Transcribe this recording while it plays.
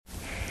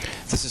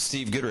This is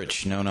Steve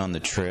Goodrich, known on the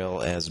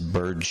trail as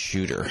Bird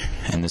Shooter,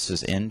 and this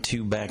is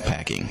N2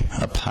 Backpacking,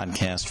 a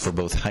podcast for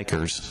both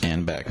hikers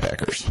and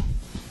backpackers.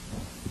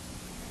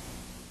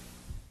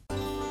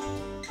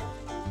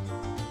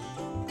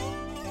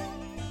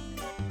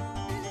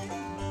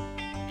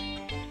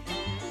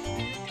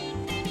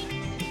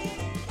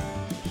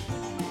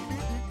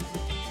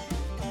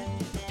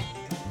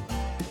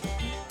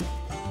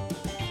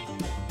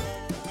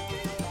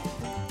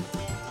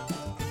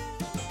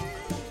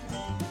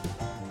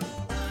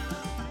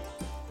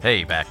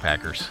 Hey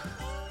backpackers,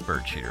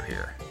 Bird Shooter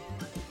here.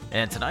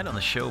 And tonight on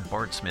the show,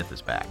 Bart Smith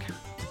is back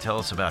to tell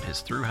us about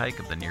his thru hike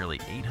of the nearly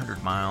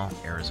 800-mile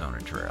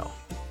Arizona Trail.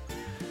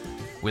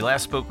 We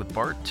last spoke with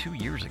Bart 2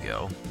 years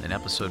ago in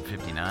episode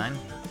 59,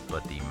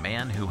 but the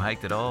man who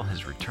hiked it all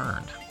has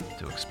returned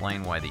to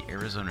explain why the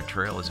Arizona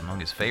Trail is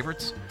among his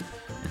favorites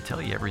and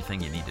tell you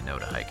everything you need to know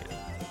to hike it.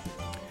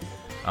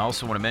 I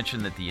also want to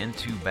mention that the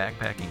N2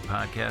 Backpacking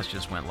podcast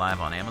just went live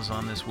on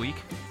Amazon this week.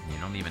 You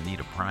don't even need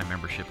a Prime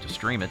membership to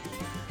stream it.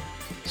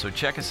 So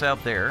check us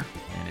out there,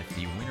 and if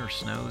the winter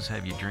snows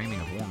have you dreaming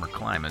of warmer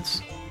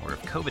climates, or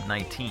if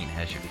COVID-19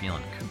 has you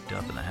feeling cooped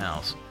up in the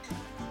house,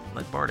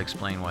 let Bart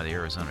explain why the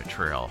Arizona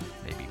Trail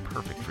may be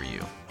perfect for you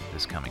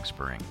this coming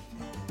spring.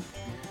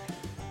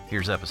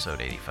 Here's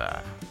episode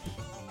 85.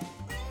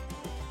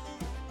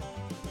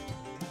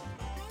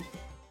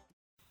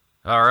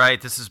 All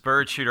right, this is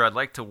Bird Shooter. I'd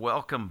like to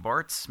welcome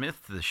Bart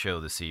Smith to the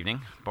show this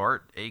evening.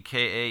 Bart,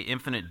 a.k.a.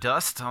 Infinite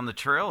Dust on the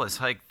Trail, has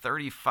hiked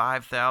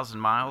 35,000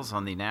 miles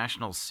on the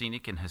national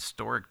scenic and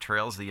historic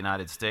trails of the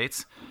United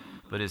States,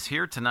 but is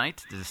here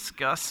tonight to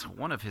discuss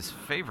one of his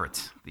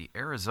favorites, the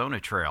Arizona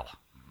Trail.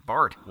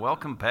 Bart,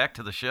 welcome back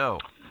to the show.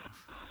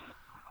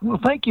 Well,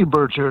 thank you,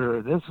 Bird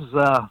Shooter. This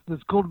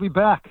is cool to be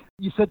back.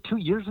 You said 2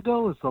 years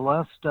ago was the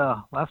last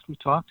we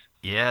talked?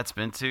 Yeah, it's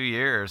been 2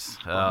 years.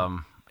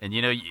 And,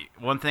 you know,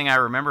 one thing I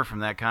remember from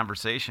that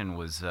conversation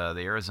was the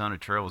Arizona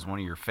Trail was one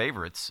of your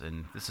favorites,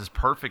 and this is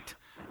perfect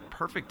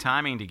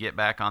timing to get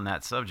back on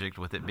that subject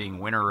with it being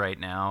winter right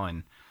now,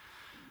 and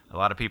a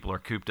lot of people are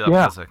cooped up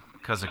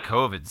because of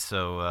COVID.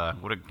 So,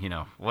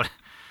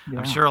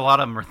 I'm sure a lot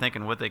of them are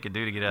thinking what they could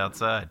do to get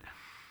outside.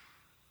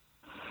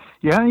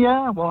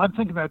 Yeah. Well, I'm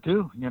thinking that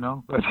too,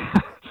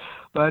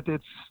 but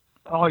it's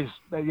always,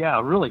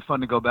 really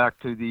fun to go back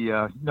to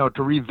the,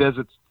 to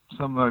revisit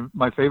some of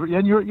my favorite.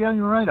 Yeah,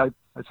 you're right.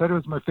 I said it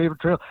was my favorite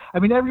trail. I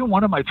mean, every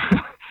one of the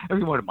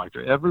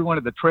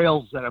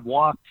trails that I've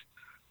walked,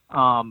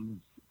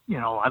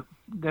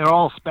 they're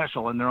all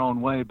special in their own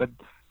way. But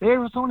the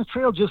Arizona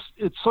Trail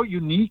it's so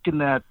unique in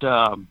that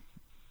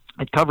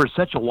it covers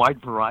such a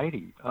wide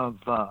variety of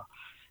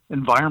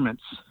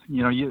environments.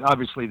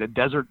 Obviously the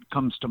desert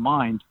comes to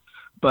mind,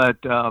 but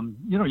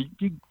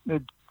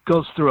it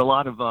goes through a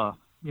lot of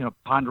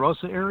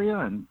Ponderosa area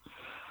and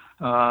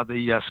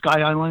the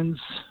Sky Islands,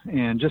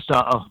 and just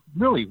a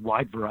really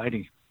wide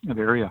variety of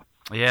area.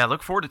 Yeah,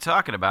 look forward to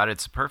talking about it.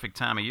 It's a perfect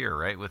time of year,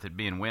 right, with it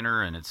being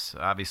winter, and it's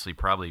obviously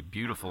probably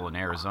beautiful in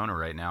Arizona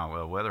right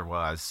now,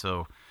 weather-wise.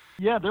 So,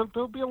 yeah,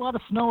 there'll be a lot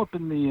of snow up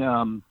in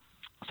the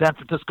San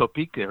Francisco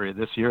Peak area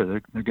this year.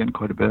 They're getting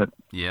quite a bit.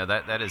 Yeah,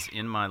 that is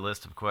in my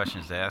list of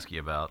questions to ask you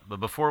about.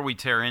 But before we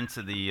tear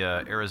into the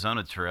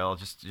Arizona Trail,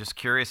 just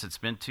curious. It's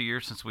been 2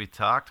 years since we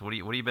talked. What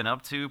have you been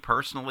up to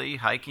personally,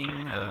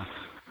 hiking?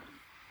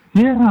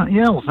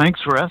 Yeah. Well,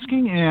 thanks for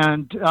asking.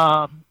 And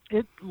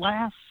the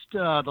last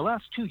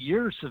 2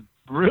 years have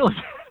really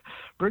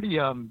pretty.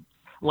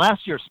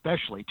 Last year,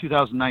 especially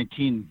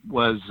 2019,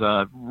 was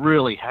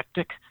really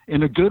hectic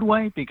in a good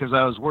way because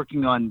I was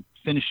working on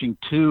finishing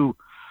 2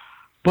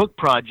 book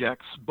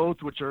projects,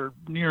 both which are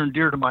near and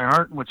dear to my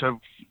heart, and which I've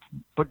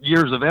put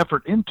years of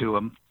effort into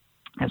them.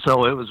 And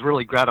so it was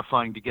really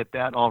gratifying to get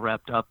that all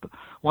wrapped up.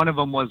 One of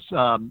them was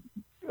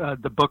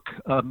the book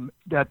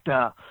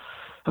that.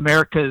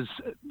 America's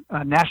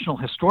National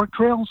Historic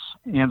Trails,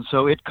 and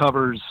so it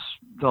covers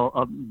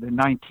the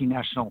 19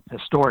 National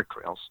Historic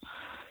Trails.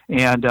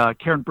 And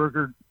Karen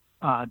Berger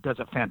does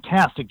a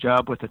fantastic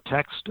job with the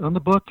text on the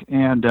book,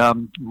 and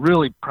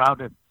really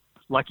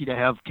lucky to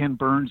have Ken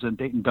Burns and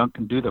Dayton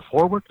Duncan do the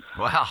foreword.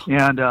 Wow.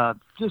 And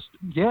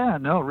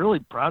really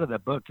proud of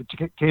that book.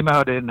 It came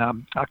out in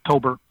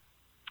October.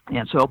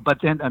 And so, but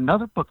then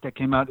another book that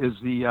came out is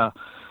the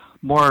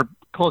more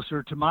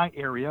closer to my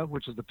area,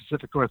 which is the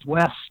Pacific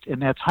Northwest,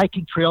 and that's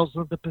Hiking Trails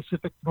of the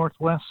Pacific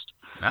Northwest.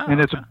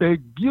 And it's a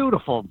big,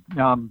 beautiful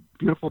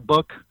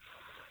book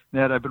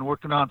that I've been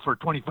working on for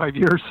 25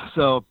 years.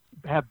 So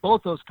have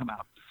both those come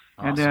out.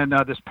 Awesome. And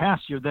then this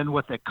past year, then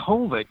with the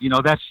COVID,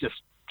 that's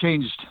just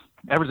changed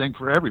everything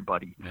for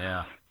everybody.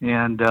 Yeah.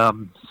 And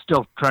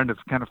still trying to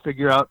kind of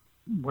figure out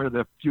where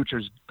the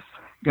future's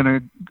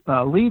going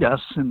to lead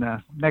us in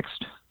the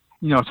next,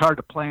 it's hard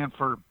to plan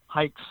for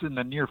hikes in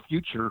the near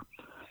future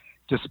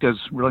just because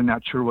really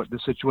not sure what the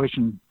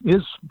situation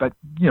is, but,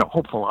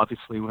 hopeful,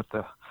 obviously, with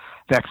the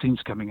vaccines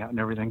coming out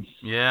and everything.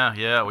 Yeah.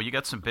 Well, you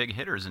got some big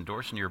hitters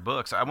endorsing your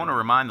books. I want to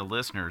remind the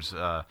listeners,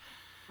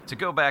 to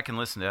go back and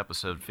listen to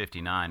episode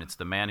 59. It's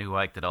The Man Who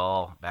Hiked It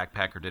All.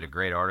 Backpacker did a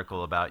great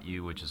article about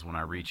you, which is when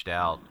I reached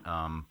out.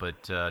 For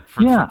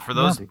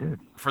those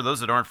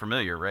that aren't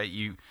familiar, right?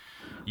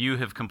 You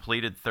have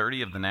completed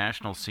 30 of the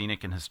national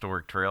scenic and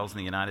historic trails in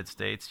the United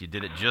States. You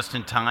did it just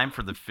in time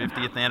for the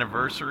 50th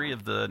anniversary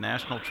of the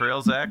National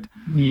Trails Act.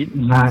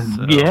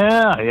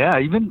 Yeah.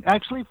 Even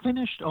actually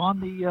finished on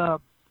the.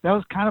 That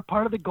was kind of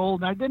part of the goal,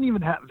 and I didn't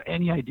even have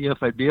any idea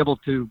if I'd be able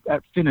to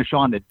finish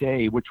on the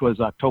day, which was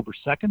October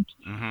 2nd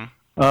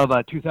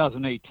of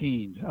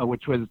 2018,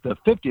 which was the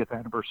 50th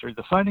anniversary of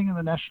the signing of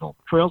the National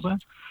Trails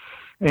Act.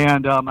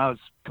 And I was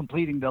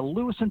completing the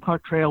Lewis and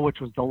Clark Trail, which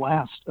was the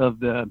last of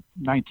the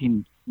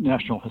 19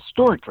 National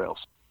Historic Trails.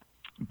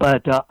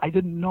 But I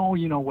didn't know,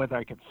 whether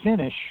I could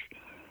finish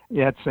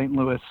at St.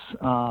 Louis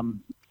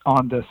on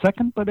the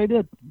 2nd, but I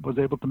did. Was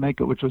able to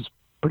make it, which was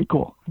pretty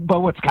cool.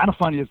 But what's kind of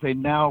funny is they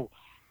now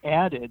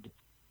added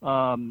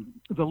the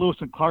Lewis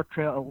and Clark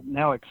Trail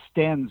now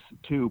extends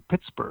to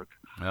Pittsburgh.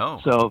 Oh.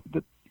 So,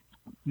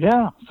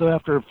 so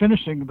after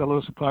finishing the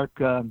Lewis and Clark,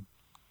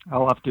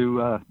 I'll have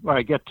to,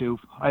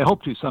 I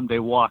hope to someday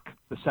walk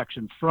the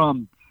section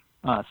from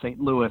St.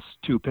 Louis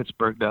to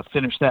Pittsburgh to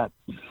finish that.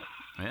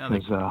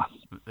 Yeah,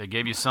 they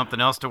gave you something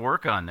else to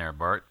work on there,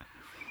 Bart.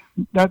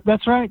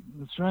 That's right.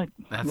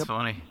 That's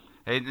funny.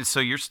 Hey,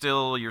 so you're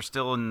still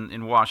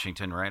in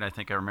Washington, right? I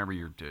think I remember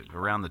you're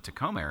around the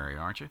Tacoma area,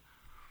 aren't you?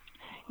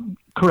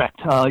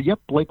 Correct. Yep,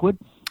 Lakewood.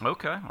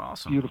 Okay,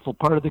 awesome. Beautiful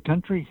part of the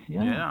country.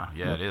 Yeah,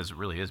 it is. It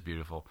really is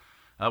beautiful.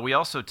 We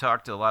also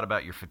talked a lot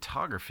about your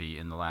photography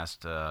in the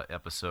last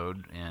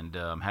episode and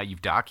how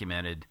you've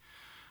documented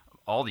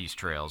all these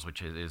trails,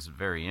 which is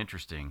very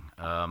interesting.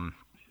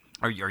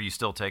 Are you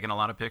still taking a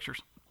lot of pictures?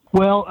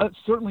 Well,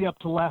 certainly up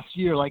to last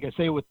year. Like I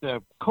say, with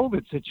the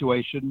COVID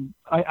situation,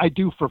 I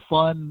do for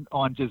fun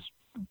on just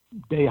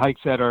day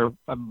hikes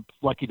I'm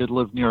lucky to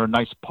live near a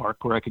nice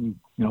park where I can,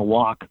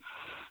 walk.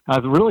 I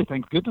really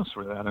thank goodness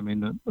for that. I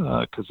mean,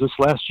 because this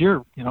last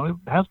year, it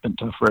has been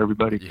tough for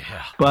everybody.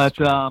 Yeah. But,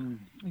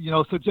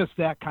 so just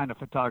that kind of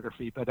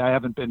photography. But I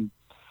haven't been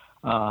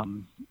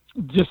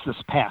just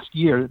this past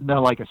year. Now,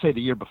 like I say,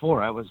 the year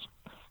before, I was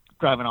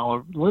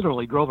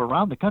literally drove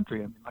around the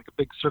country. I mean, like a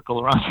big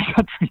circle around the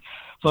country,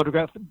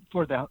 photographing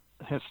for the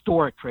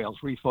historic trails,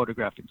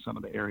 re-photographing some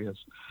of the areas.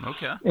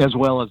 Okay. As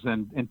well as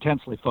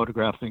intensely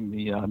photographing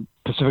the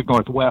Pacific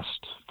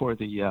Northwest for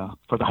the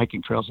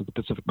hiking trails of the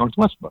Pacific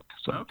Northwest book.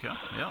 So, okay,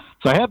 yeah.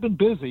 So I have been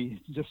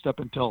busy just up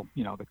until,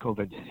 the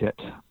COVID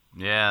hit.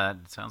 Yeah,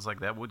 it sounds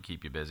like that would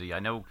keep you busy. I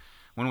know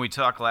when we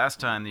talked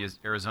last time, the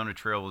Arizona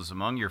Trail was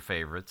among your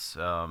favorites.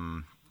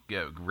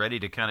 Ready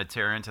to kind of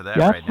tear into that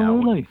right now.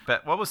 Absolutely.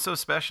 What was so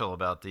special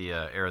about the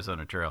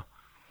Arizona Trail?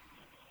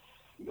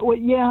 Well,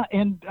 yeah,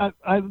 and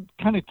I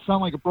kind of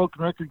sound like a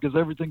broken record because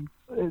everything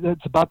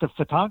it's about the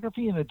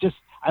photography, and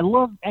I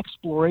love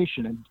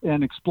exploration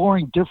and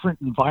exploring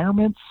different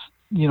environments,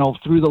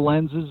 through the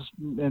lenses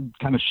and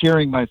kind of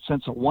sharing my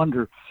sense of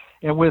wonder.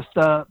 And with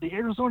the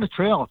Arizona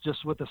Trail,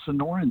 just with the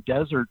Sonoran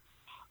Desert,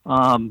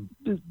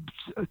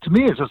 to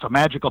me, it's just a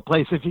magical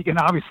place. If you can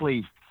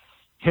obviously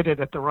hit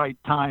it at the right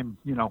time,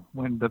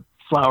 when the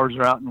flowers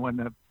are out and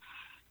when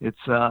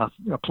it's a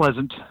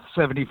pleasant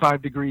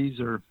 75 degrees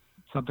or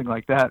something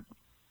like that.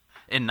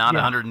 And not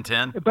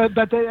 110?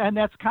 But and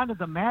that's kind of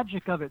the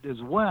magic of it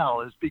as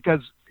well, is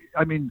because,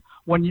 I mean,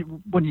 when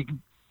you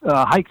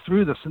hike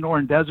through the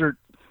Sonoran Desert,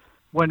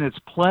 when it's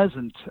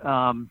pleasant,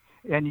 and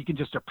you can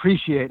just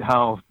appreciate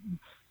how,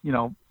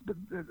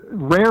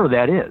 rare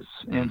that is.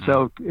 And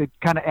so it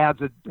kind of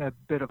adds a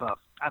bit of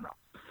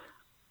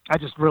I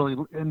just really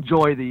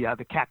enjoy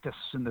the cactus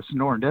in the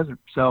Sonoran Desert.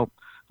 So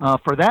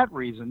for that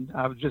reason,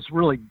 I was just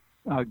really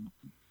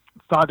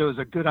thought it was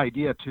a good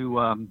idea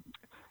to.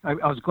 I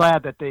was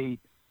glad that they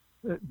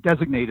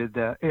designated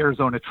the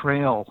Arizona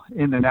Trail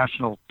in the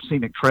National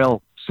Scenic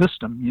Trail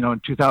System.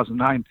 In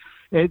 2009,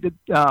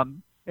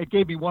 it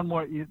gave me one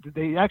more.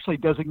 They actually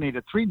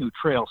designated 3 new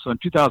trails. So in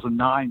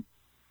 2009,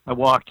 I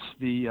walked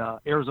the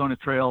Arizona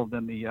Trail,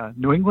 then the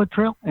New England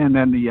Trail, and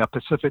then the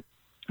Pacific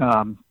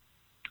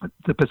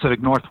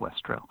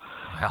Northwest Trail.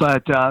 Wow.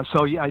 But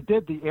I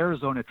did the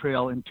Arizona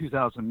Trail in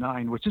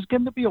 2009, which is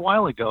going to be a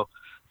while ago.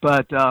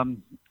 But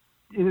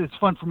it's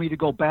fun for me to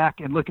go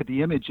back and look at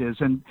the images.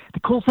 And the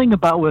cool thing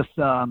about with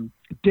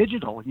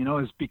digital,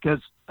 is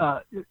because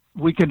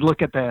we can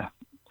look at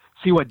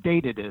see what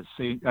date it is.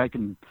 So I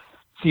can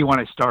see when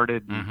I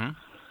started, and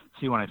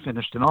see when I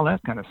finished, and all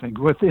that kind of thing.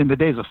 In the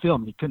days of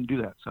film, you couldn't do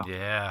that. So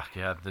yeah,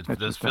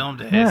 those film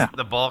days,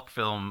 the bulk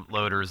film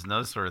loaders and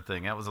those sort of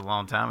thing. That was a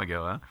long time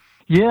ago, huh?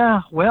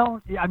 Yeah,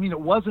 well, I mean, it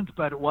wasn't,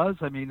 but it was.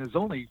 I mean, it was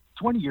only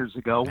 20 years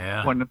ago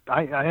when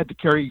I had to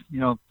carry,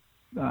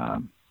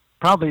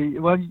 probably,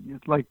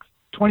 like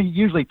 20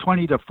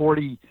 to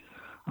 40,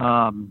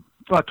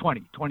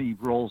 20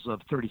 rolls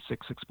of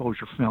 36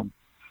 exposure film.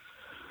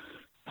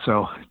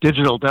 So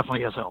digital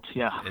definitely has helped,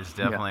 yeah. It's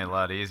definitely a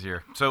lot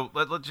easier. So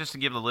let's just to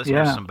give the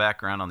listeners some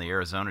background on the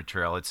Arizona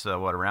Trail. It's,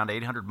 around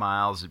 800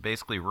 miles. It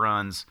basically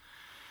runs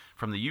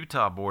from the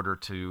Utah border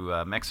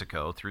to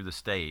Mexico through the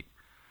state.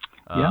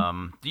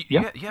 Do you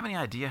have any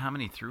idea how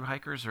many thru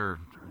hikers are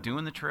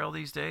doing the trail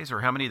these days,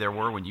 or how many there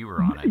were when you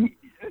were on it?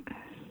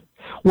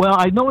 Well,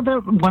 I know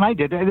that when I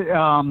did it,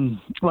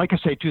 like I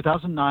say,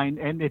 2009,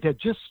 and it had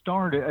just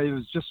started. It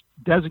was just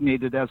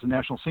designated as a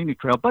National Scenic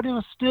Trail, but it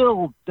was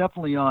still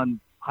definitely on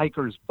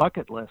hikers'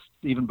 bucket list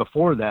even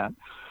before that.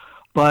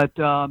 But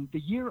the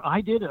year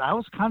I did it, I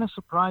was kind of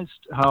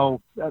surprised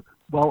how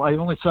well I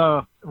only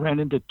ran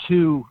into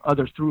 2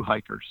 other thru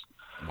hikers.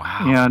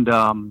 Wow. And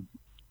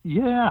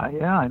yeah,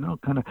 I know,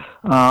 kind of.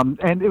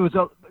 And it was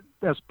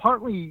that's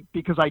partly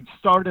because I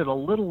started a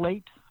little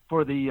late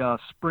for the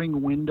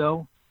spring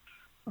window.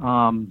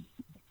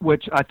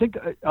 Which I think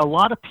a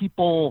lot of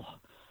people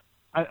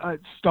I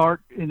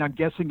start, and I'm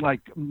guessing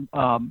like,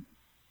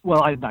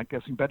 well, I'm not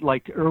guessing, but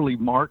like early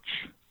March.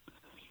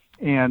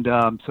 And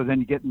so then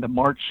you get into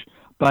March.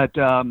 But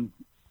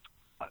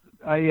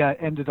I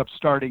ended up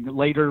starting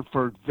later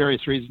for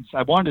various reasons.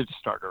 I wanted to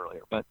start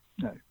earlier, but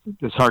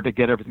it's hard to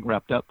get everything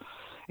wrapped up.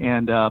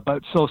 And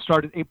but so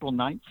started April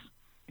 9th,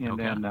 and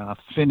then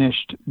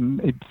finished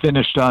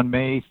on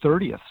May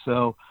 30th.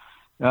 So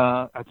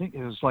I think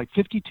it was like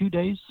 52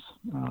 days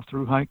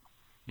through hike.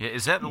 Yeah,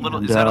 is that a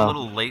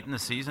little late in the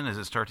season? Does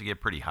it start to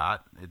get pretty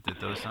hot at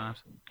those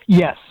times?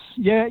 Yes,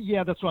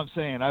 yeah, that's what I'm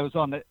saying. I was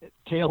on the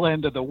tail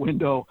end of the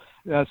window,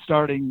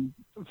 starting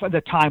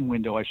the time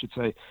window, I should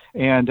say,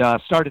 and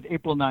started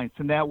April 9th,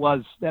 and that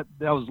was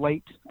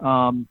late. It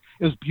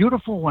was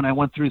beautiful when I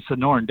went through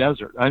Sonoran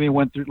Desert. I mean,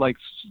 went through like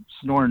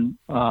Sonoran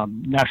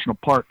National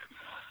Park.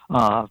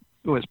 It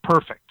was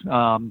perfect,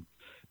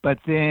 but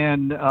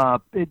then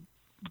it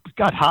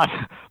got hot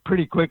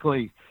pretty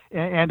quickly,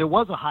 and it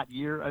was a hot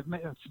year.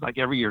 It's like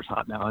every year's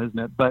hot now, isn't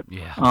it? But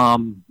yeah.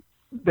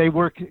 They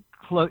were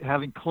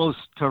having close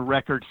to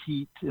record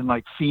heat in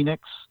like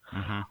Phoenix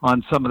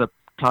on some of the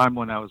time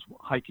when I was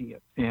hiking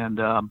it, and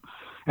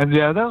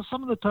yeah, that was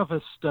some of the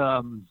toughest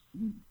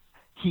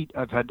heat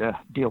I've had to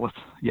deal with.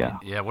 Yeah.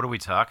 Yeah. What are we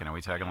talking? Are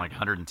we talking like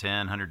 110,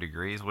 100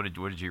 degrees? What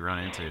did you run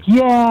into?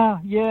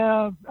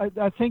 Yeah.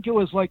 I think it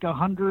was like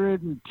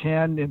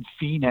 110 in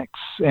Phoenix,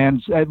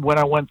 and when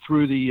I went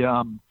through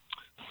the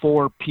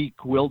 4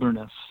 Peak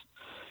Wilderness,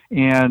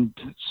 and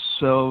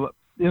so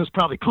it was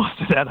probably close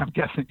to that, I'm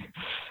guessing.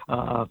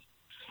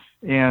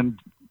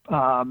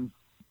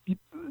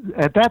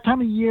 At that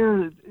time of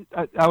year,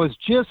 I was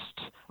just,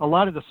 a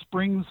lot of the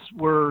springs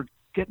were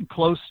getting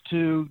close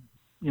to,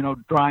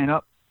 drying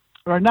up,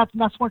 or not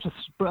so much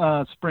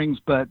as springs,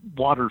 but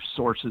water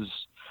sources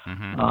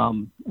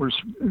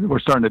were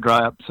starting to dry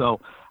up. So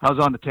I was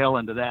on the tail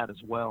end of that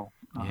as well.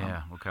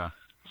 Yeah. Okay.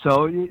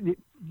 So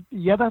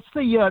yeah, that's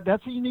the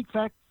unique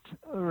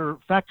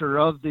factor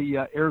of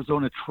the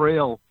Arizona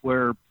Trail,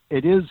 where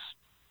it is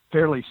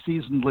fairly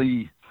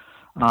seasonally.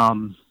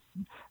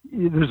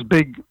 There's a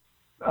big.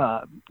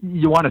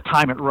 You want to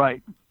time it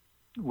right,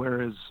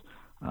 whereas,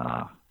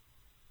 and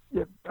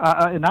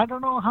I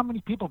don't know how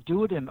many people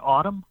do it in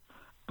autumn,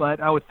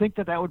 but I would think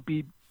that would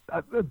be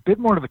a bit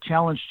more of a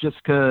challenge just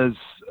because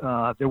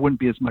there wouldn't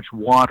be as much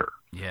water.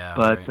 Yeah.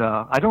 But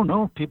right. I don't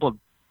know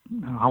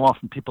how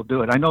often people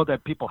do it. I know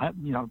that people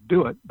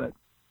do it, but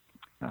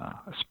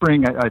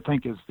spring I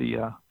think is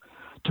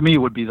to me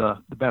would be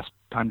the best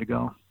time to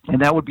go,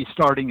 and that would be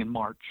starting in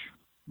March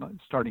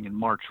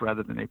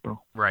rather than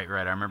April. Right.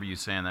 I remember you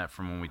saying that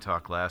from when we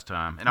talked last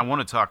time. And I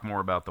want to talk more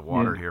about the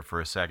water here for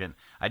a second.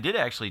 I did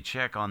actually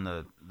check on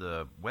the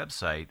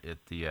website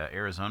at the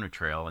Arizona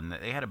Trail, and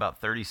they had about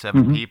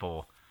 37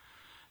 people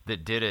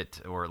that did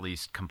it, or at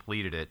least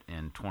completed it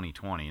in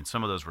 2020. And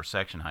some of those were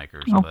section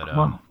hikers. Oh, but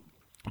wow.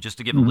 just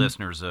to give the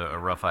listeners a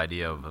rough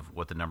idea of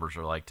what the numbers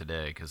are like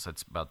today, because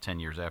that's about 10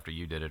 years after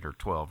you did it, or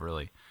 12,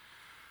 really.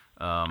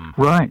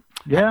 Right.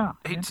 Yeah.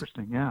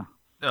 Interesting. Yeah.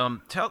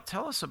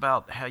 Tell us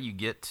about how you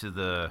get to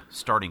the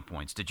starting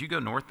points. Did you go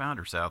northbound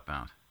or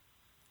southbound?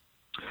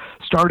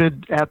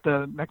 Started at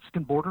the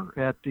Mexican border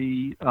at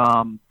the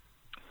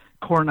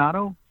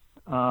Coronado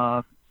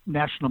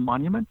National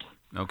Monument.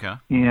 Okay.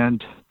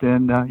 And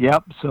then,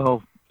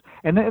 so,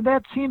 and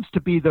that seems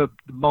to be the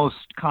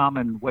most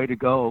common way to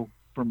go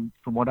from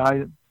what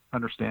I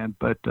understand.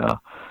 But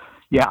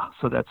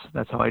so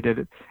that's how I did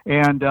it.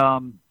 And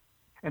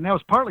that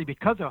was partly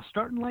because I was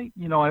starting late.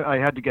 I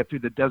had to get through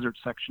the desert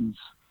sections.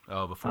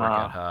 Oh, before it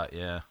got hot,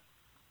 yeah.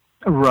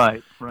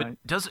 Right. But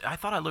I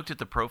thought I looked at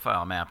the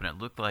profile map, and it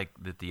looked like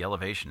that the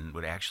elevation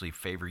would actually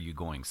favor you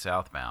going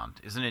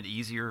southbound. Isn't it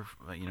easier,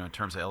 in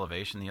terms of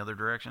elevation, the other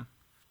direction?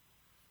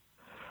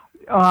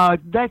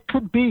 That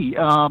could be.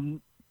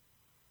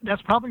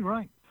 That's probably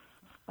right.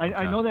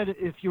 I know that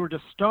if you were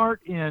to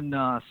start in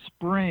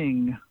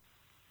spring,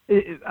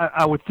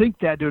 I would think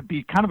that it would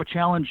be kind of a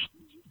challenge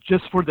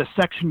just for the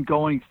section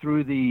going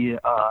through the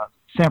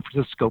San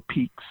Francisco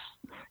peaks.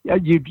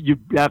 You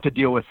have to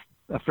deal with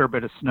a fair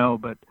bit of snow,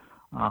 but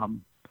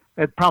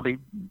it probably,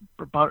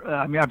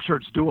 I'm sure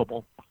it's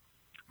doable,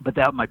 but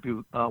that might be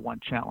one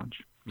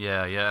challenge.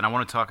 Yeah, and I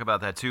want to talk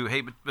about that too.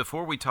 Hey, but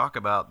before we talk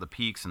about the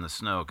peaks and the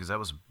snow, because that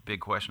was a big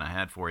question I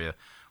had for you.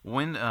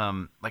 When,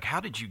 how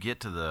did you get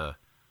to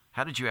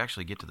how did you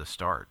actually get to the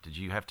start? Did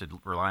you have to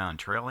rely on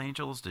trail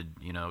angels? Did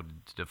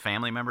a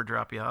family member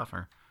drop you off,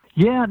 or?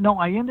 Yeah, no,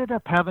 I ended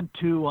up having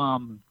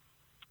to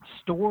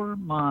store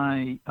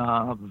my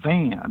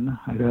van.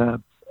 I had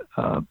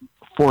a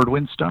Ford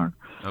Windstar.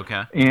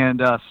 Okay.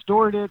 And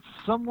stored it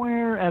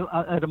somewhere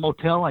at a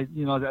motel. I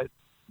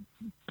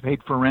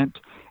paid for rent,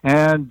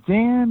 and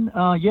then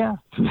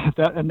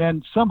and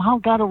then somehow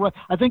got away.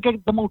 I think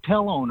the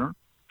motel owner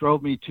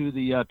drove me to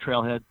the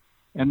trailhead,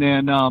 and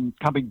then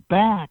coming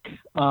back,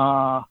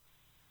 some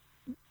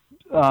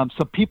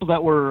people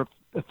that were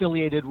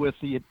affiliated with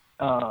the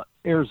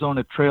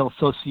Arizona Trail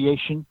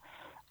Association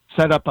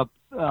set up a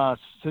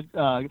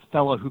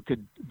fellow who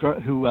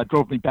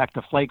drove me back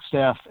to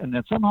Flagstaff, and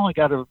then somehow I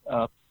got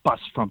a bus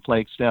from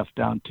Flagstaff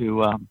down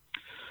to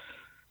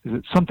is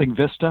it something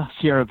Vista,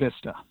 Sierra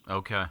Vista?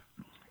 Okay,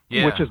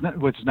 yeah, which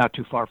is not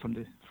too far from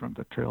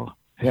the trail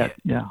head.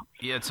 Yeah.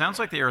 It sounds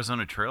like the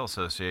Arizona Trail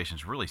Association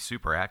is really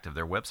super active.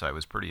 Their website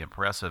was pretty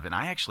impressive, and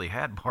I actually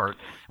had Bart.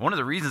 One of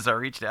the reasons I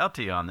reached out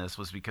to you on this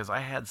was because I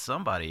had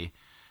somebody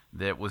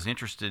that was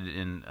interested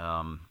in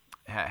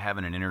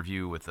having an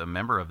interview with a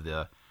member of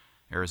the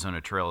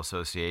Arizona Trail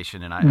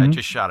Association, and I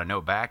just shot a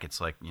note back. It's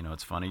like,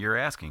 it's funny you're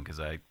asking, because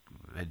I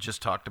had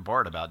just talked to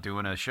Bart about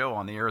doing a show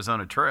on the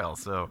Arizona Trail.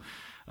 So,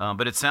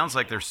 but it sounds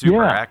like they're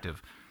super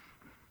active.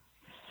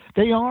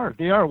 They are.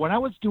 When I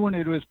was doing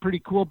it, it was pretty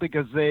cool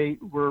because they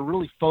were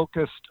really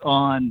focused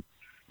on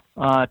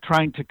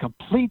trying to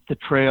complete the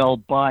trail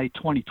by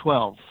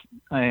 2012,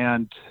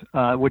 and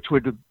which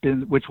was the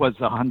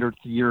 100th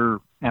year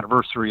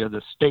anniversary of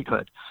the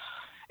statehood.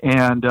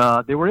 And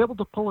they were able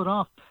to pull it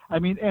off. I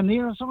mean, and the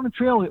Arizona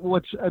Trail,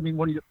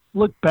 when you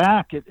look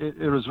back, it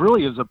was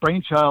a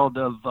brainchild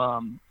of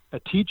a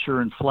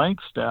teacher in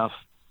Flagstaff,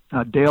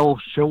 Dale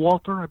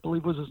Showalter, I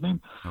believe was his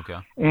name. Okay.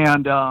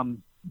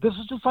 And this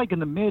is just like in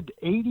the mid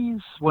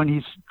 80s when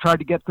he tried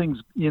to get things,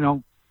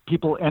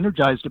 people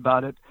energized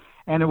about it.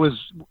 And it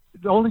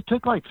only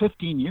took like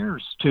 15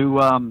 years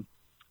to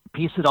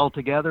piece it all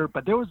together.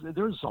 But there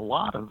was a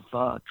lot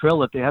of trail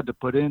that they had to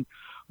put in.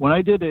 When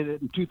I did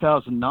it in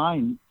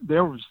 2009,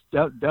 there was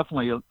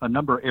definitely a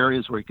number of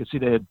areas where you could see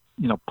they had,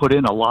 put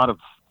in a lot of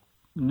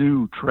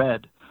new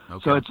tread.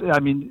 Okay. So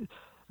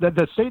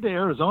the state of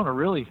Arizona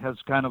really has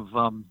kind of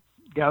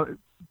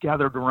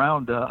gathered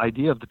around the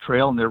idea of the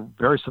trail, and they're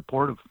very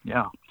supportive.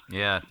 Yeah.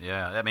 Yeah.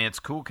 I mean, it's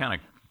cool kind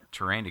of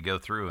terrain to go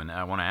through, and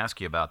I want to ask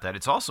you about that.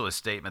 It's also a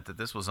statement that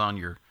this was on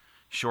your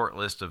short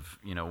list of,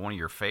 one of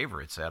your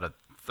favorites out of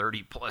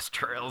 30 plus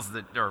trails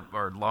that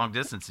are long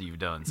distance that you've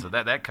done. So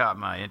that caught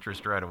my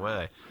interest right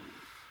away.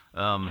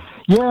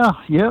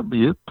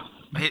 Yep.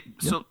 Hey,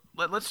 so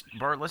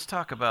let's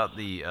talk about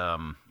the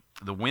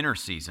winter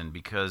season,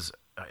 because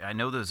I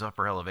know those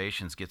upper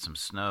elevations get some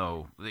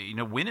snow.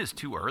 When is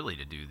too early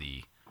to do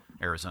the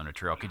Arizona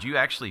Trail? Could you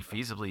actually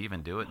feasibly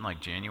even do it in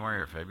like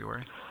January or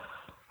February?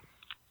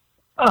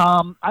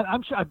 I'm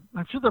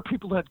sure there are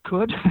people that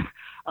could.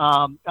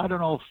 I don't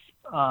know if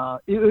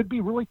it would be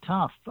really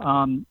tough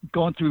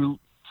going through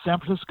San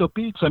Francisco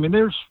peaks. I mean,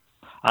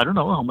 I don't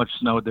know how much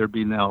snow there'd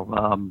be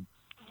now.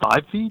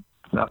 5 feet?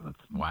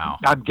 Wow.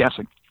 I'm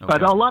guessing. Okay.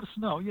 But a lot of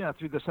snow, yeah,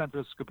 through the San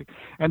Francisco peak.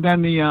 And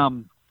then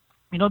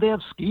they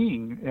have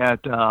skiing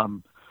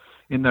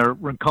in the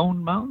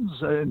Rincon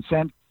Mountains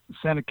in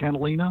Santa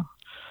Catalina.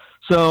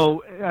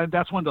 So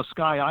that's one of those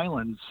sky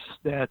islands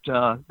that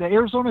the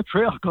Arizona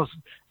Trail goes.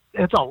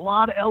 It's a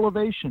lot of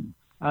elevation.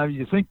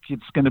 You think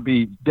it's going to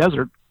be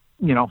desert,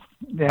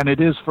 and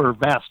it is for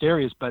vast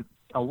areas, but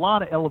a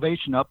lot of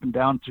elevation up and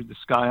down through the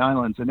sky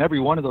islands, and every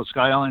one of those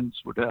sky islands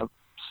would have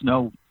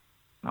snow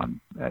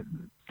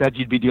that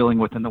you'd be dealing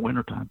with in the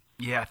wintertime.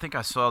 Yeah, I think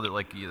I saw that,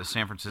 like the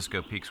San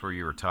Francisco peaks where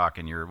you were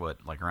talking, you're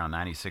around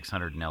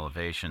 9,600 in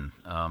elevation.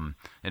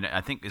 And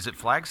I think, is it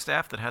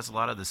Flagstaff that has a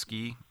lot of the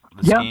skiing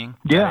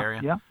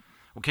area? Yeah.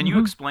 Well, can you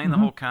explain the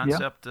whole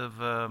concept of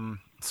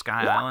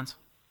sky islands?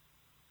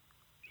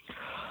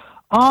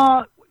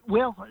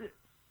 Well,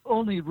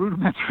 only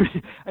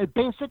rudimentary.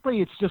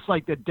 Basically, it's just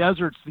like the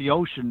desert's the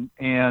ocean,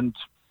 and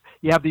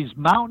you have these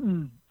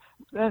mountain.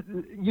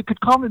 You could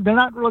call them. They're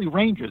not really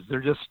ranges.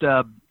 They're just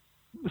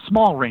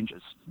small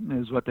ranges,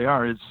 is what they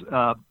are. Is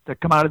that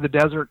come out of the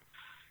desert,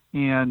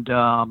 and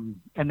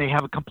they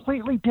have a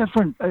completely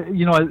different.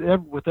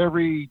 With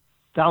every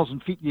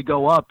 1,000 feet you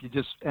go up, you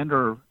just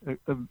enter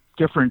a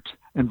different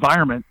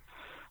environment.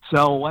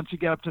 So once you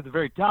get up to the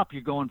very top,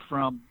 you're going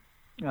from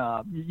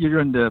you're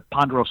in the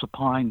Ponderosa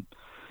Pine,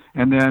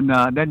 and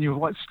then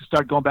you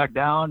start going back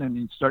down, and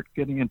you start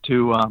getting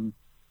into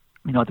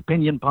the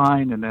Pinyon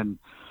Pine, and then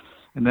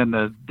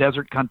the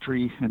desert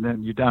country, and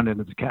then you're down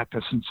into the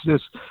cactus. It's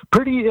just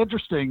pretty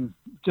interesting,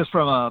 just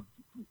from a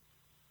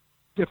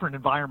different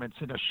environments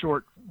in a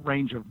short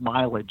range of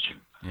mileage.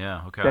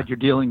 Yeah, okay. That you're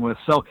dealing with.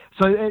 So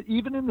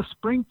even in the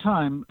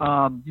springtime,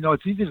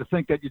 it's easy to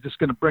think that you're just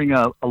going to bring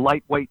a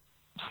lightweight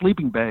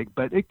sleeping bag,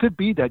 but it could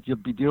be that you'll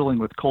be dealing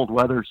with cold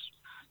weathers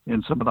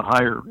in some of the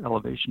higher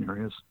elevation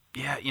areas.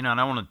 Yeah, and I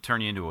don't want to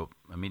turn you into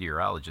a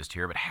meteorologist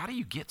here, but how do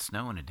you get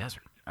snow in a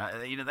desert?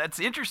 That's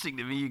interesting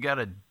to me. You got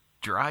to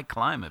dry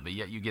climate, but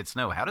yet you get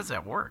snow. How does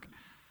that work?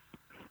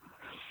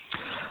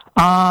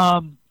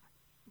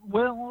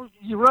 Well,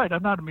 you're right.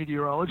 I'm not a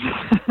meteorologist.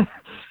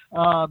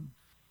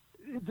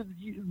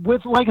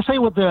 With, like I say,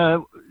 with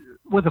the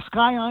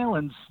Sky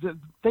Islands,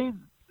 they're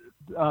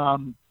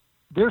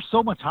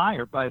so much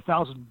higher by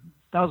thousands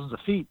of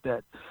feet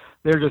that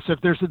they're just,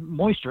 if there's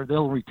moisture,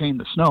 they'll retain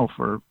the snow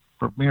for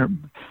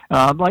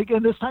like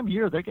in this time of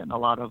year, they're getting a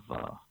lot of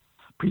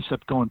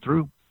precip going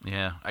through.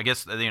 Yeah, I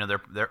guess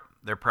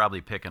they're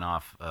probably picking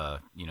off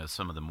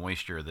some of the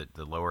moisture that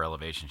the lower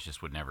elevations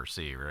just would never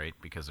see, right?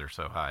 Because they're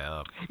so high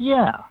up.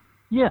 Yeah,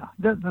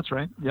 that's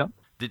right. Yep.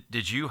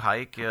 Did you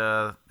hike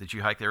the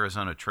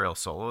Arizona Trail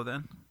solo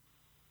then?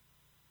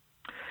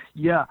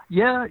 Yeah.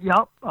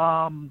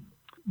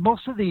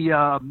 Most of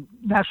the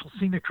National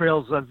Scenic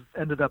Trails I've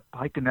ended up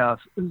hiking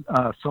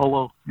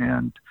solo,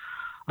 and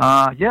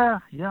yeah,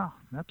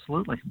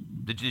 absolutely.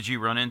 Did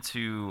you run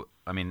into?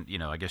 I mean,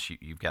 I guess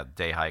you've got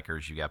day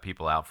hikers, you got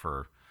people out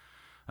for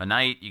a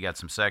night, you got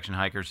some section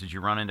hikers. Did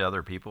you run into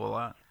other people a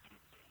lot?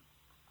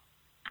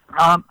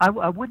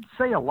 I wouldn't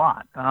say a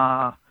lot.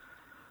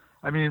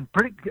 I mean,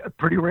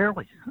 pretty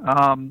rarely.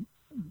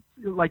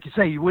 Like you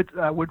say,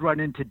 I would run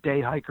into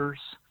day hikers,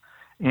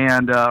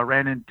 and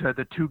ran into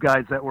the two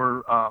guys that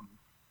were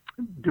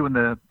doing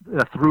the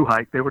through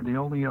hike. They were the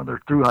only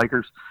other through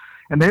hikers,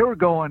 and they were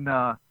going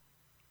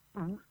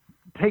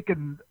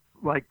taking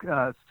like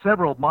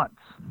several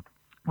months,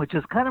 which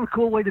is kind of a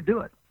cool way to do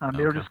it.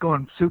 They were just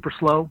going super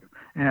slow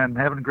and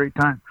having a great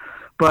time.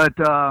 But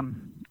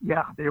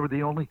yeah, they were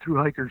the only through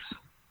hikers.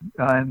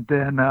 And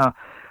then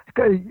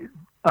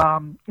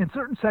in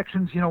certain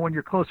sections, when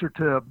you're closer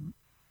to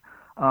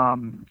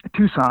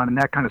Tucson and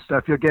that kind of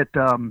stuff, you'll get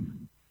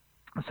some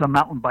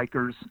mountain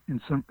bikers in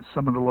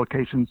some of the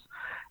locations,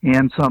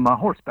 and some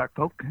horseback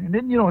folk. And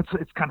then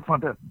it's kind of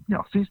fun to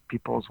see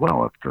people as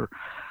well after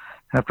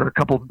a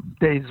couple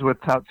days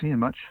without seeing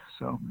much.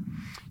 So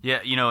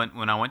yeah,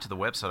 when I went to the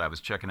website, I was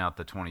checking out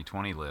the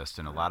 2020 list,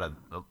 and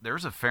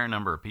there's a fair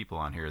number of people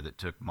on here that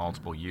took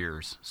multiple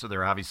years. So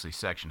they're obviously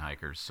section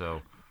hikers.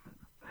 So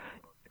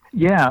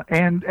yeah,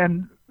 and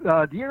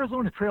the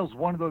Arizona Trail is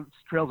one of those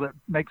trails that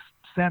makes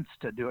sense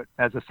to do it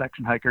as a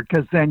section hiker,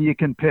 because then you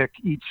can pick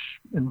each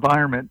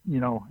environment,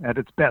 at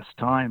its best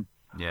time.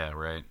 Yeah,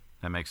 right.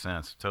 That makes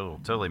sense.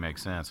 Totally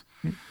makes sense.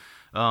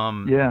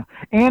 Yeah,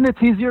 and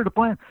it's easier to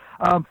plan.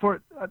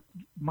 For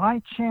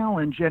my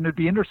challenge, and it'd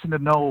be interesting to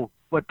know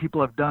what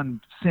people have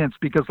done since,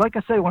 because like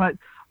I say, when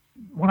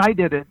I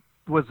did it,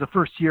 was the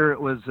first year it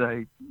was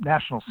a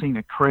National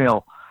Scenic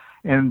Trail,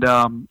 and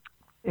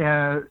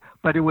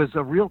but it was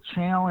a real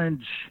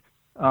challenge.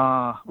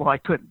 Well, I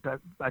couldn't.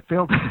 I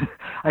failed.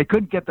 I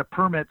couldn't get the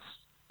permits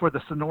for the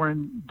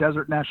Sonoran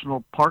Desert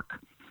National Park,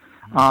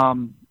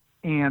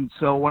 and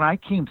so when I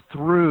came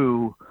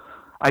through,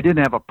 I didn't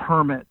have a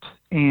permit,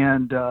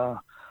 and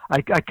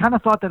I kind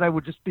of thought that I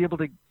would just be able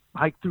to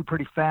hike through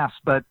pretty fast,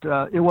 but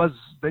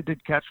they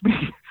did catch me,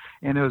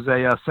 and it was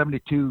a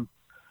 $72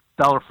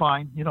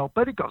 fine,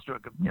 but it goes to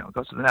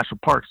goes to the national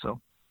park, so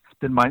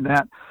didn't mind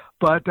that.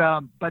 But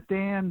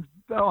then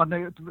on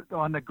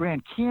the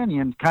Grand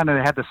Canyon, kind of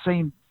had the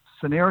same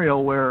scenario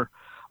where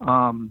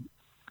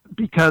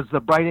because the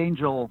Bright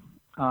Angel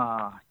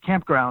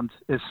campground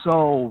is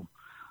so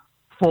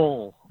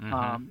full,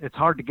 it's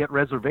hard to get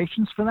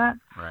reservations for that.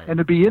 Right. And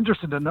it'd be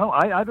interesting to know.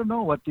 I don't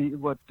know what the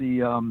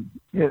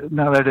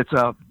now that it's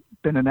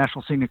been a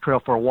National Scenic Trail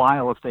for a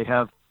while, if they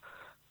have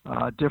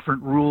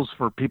different rules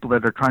for people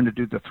that are trying to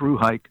do the through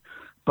hike.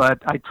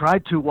 But I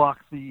tried to walk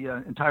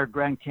the entire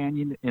Grand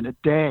Canyon in a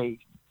day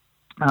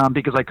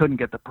because I couldn't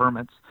get the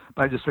permits.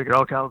 But I just figured,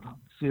 okay, I'll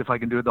see if I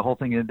can do the whole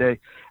thing in a day.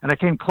 And I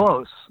came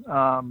close,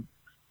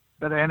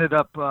 but I ended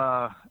up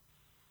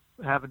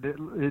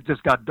it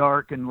just got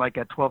dark, and like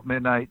at 12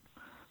 midnight,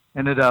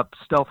 ended up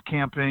stealth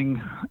camping,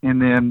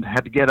 and then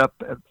had to get up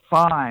at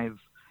 5.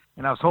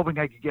 And I was hoping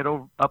I could get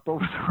up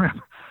over the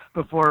rim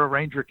before a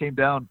ranger came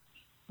down,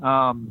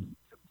 and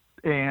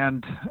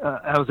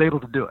I was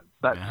able to do it.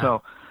 But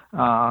so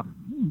I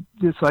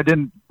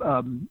didn't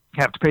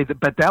have to pay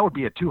but that would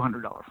be a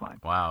 $200 fine.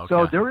 Wow. Okay.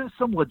 So there is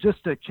some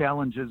logistic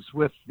challenges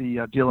with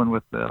the dealing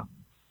with the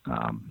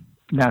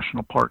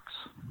national parks.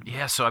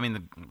 Yeah, so I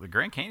mean, the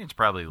Grand Canyon's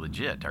probably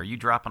legit. Are you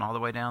dropping all the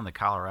way down to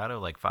Colorado,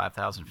 like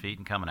 5,000 feet,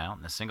 and coming out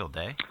in a single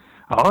day?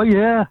 Oh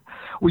yeah,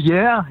 well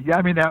yeah.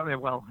 I mean that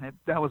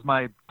was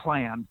my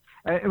plan,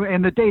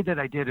 and the day that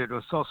I did it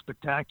was so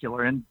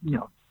spectacular. And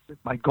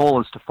my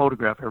goal is to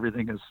photograph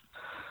everything as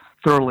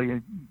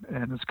thoroughly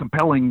and as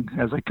compelling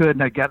as I could.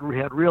 And we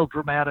had real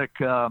dramatic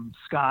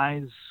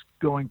skies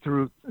going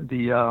through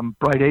the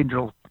Bright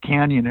Angel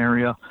Canyon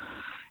area.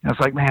 And I was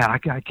like, man, I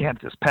can't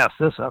just pass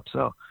this up.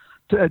 So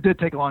it did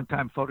take a long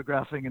time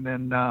photographing, and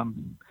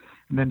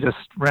then just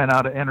ran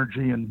out of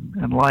energy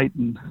and light,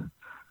 and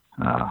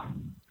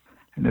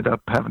ended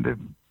up having to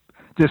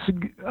just.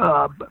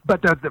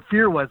 But the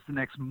fear was the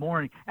next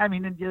morning. I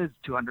mean, it is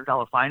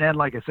 $200 fine, and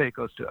like I say, it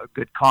goes to a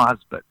good cause.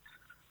 But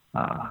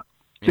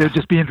it would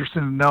just be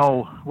interesting to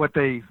know what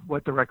the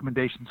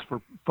recommendations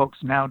for folks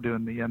now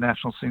doing the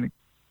National Scenic Trail are.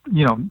 Yeah,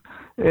 you know,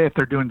 if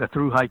they're doing the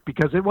through hike,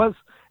 because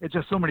it's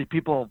just so many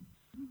people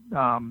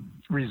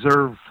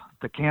reserve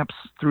the camps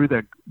through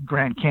the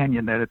Grand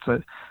Canyon that it's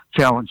a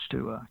challenge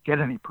to get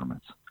any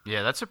permits.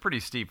 Yeah, that's a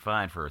pretty steep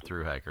fine for a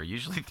through hiker.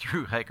 Usually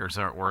through hikers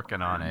aren't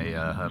working on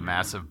a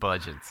massive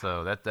budget,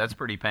 so that's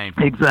pretty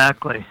painful.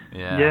 Exactly.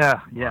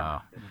 Yeah.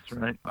 Wow. That's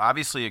right.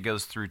 Obviously, it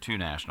goes through 2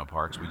 national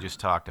parks. We just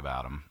talked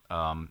about them.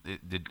 Am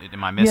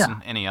I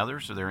missing any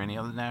others? Are there any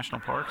other national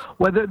parks?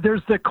 Well,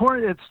 there's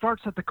it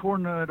starts at the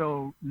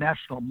Coronado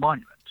National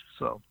Monument,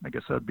 so I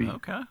guess that'd be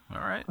okay. All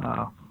right.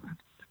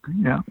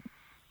 Yeah.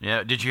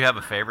 Yeah. Did you have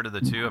a favorite of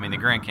the 2? I mean, the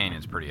Grand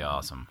Canyon's pretty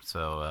awesome,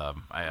 so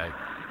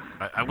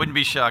I wouldn't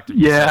be shocked if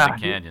you said the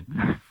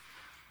Canyon.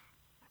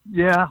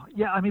 Yeah.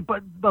 I mean,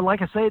 but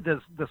like I say,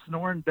 the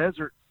Sonoran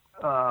Desert,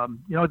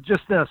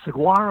 just the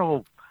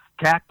saguaro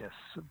cactus.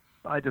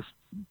 I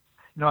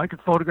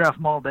could photograph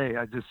them all day.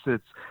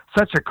 It's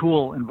such a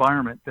cool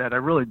environment that I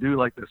really do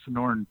like the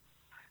Sonoran,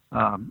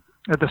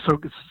 the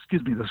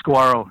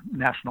Saguaro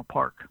National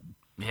Park.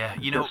 Yeah,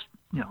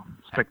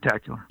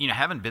 spectacular.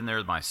 Haven't been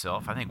there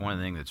myself. I think one of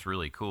the things that's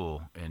really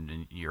cool,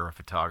 and you're a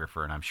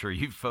photographer, and I'm sure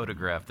you've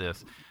photographed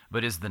this,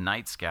 but is the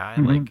night sky.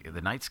 Mm-hmm. Like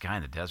the night sky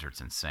in the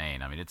desert's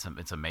insane. I mean,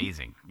 it's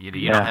amazing. You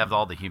don't have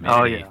all the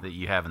humidity that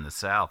you have in the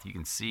south. You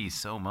can see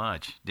so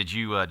much. Did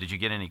you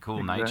get any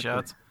cool night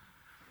shots?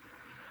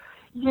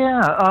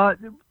 Yeah,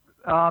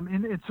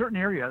 in certain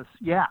areas.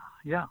 Yeah.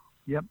 Yep.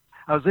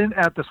 I was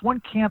at this one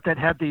camp that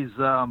had these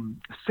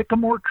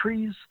sycamore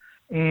trees,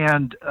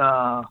 and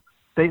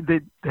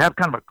they have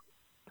kind of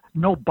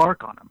no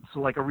bark on them, so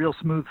like a real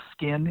smooth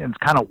skin, and it's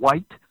kind of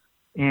white,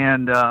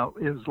 and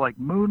it was like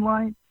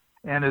moonlight,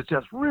 and it's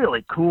just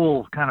really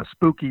cool, kind of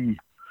spooky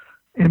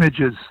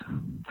images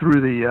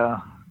through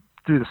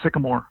the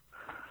sycamore.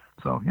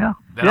 So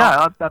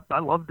I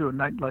love doing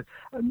night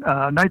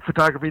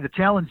photography. The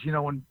challenge,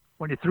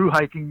 when you're through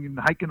hiking and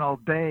hiking all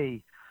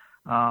day,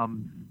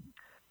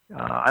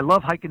 I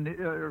love hiking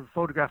or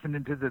photographing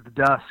into the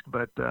dusk,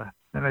 but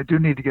and I do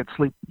need to get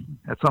sleep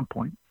at some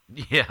point.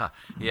 Yeah,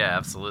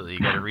 absolutely. You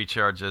got to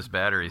recharge those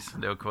batteries,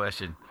 no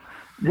question.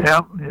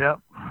 Yeah.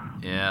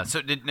 Yeah.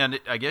 So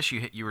I guess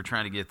you were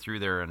trying to get through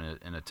there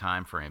in a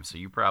time frame, so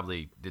you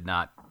probably did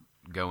not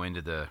go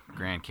into the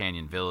Grand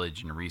Canyon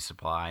Village and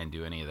resupply and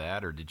do any of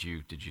that, or did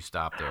you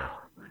stop there?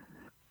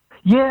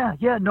 Yeah.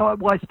 No,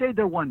 well, I stayed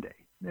there one day,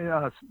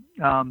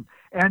 and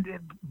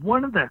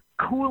one of the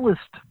coolest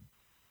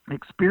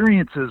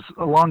experiences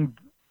along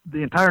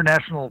the entire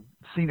National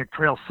Scenic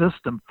Trail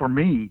system for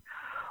me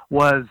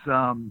was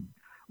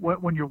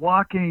when you're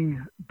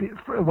walking,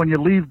 when you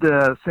leave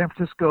the San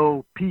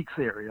Francisco Peaks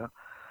area,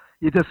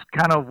 you're just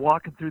kind of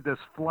walking through this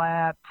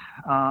flat,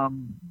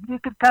 you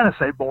could kind of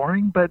say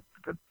boring, but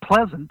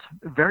pleasant,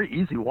 very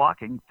easy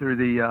walking through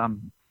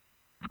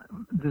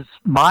this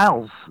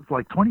miles,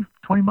 like 20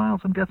 miles,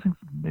 I'm guessing,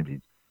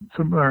 maybe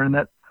somewhere in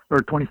that,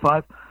 or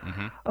 25,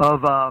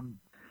 of,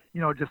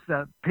 just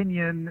that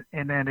pinyon,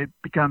 and then it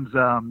becomes,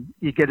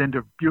 you get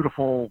into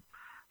beautiful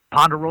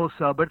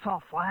Ponderosa, but it's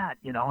all flat,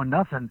 and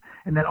nothing.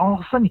 And then all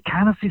of a sudden you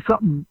kind of see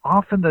something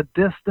off in the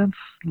distance,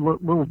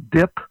 little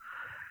dip,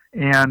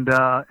 and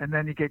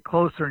then you get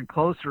closer and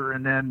closer,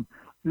 and then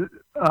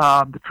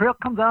the trail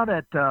comes out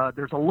at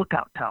there's a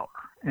lookout tower,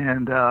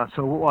 and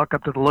so we'll walk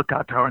up to the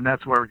lookout tower, and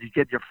that's where you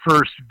get your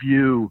first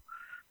view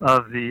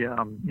of the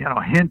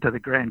hint of the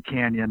Grand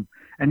Canyon.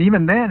 And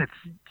even then, it's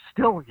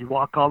still, you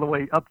walk all the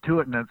way up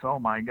to it, and it's, oh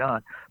my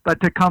God. But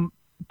to come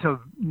to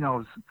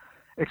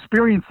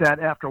experience that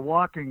after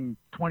walking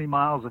 20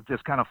 miles of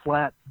just kind of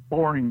flat,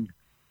 boring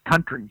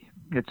country,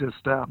 it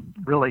just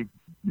really,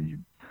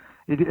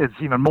 it's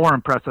even more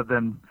impressive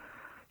than,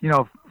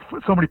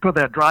 somebody put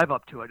that drive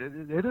up to it.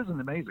 It is an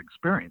amazing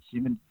experience,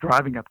 even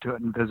driving up to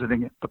it and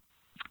visiting it.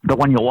 But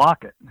when you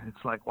walk it,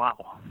 it's like,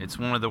 wow. It's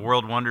one of the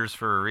world wonders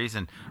for a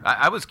reason.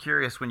 I was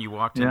curious when you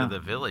walked into the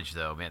village,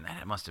 though, man,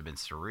 that must have been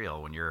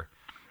surreal when you're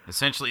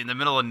essentially in the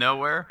middle of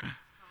nowhere.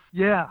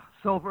 Yeah,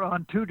 so we're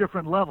on 2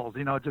 different levels,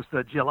 just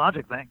the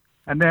geologic thing,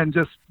 and then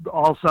just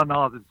all of a sudden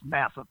all this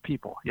mass of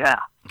people. Yeah.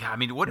 I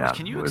mean,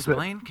 can you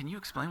explain? Can you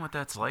explain what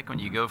that's like when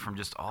you go from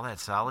just all that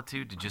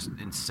solitude to just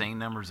insane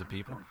numbers of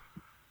people?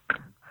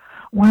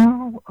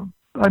 Well,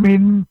 I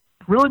mean,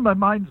 really, my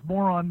mind's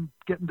more on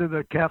getting to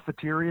the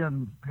cafeteria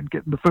and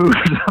getting the food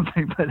or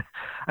something. But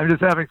I'm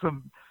just having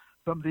something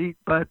to eat.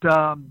 But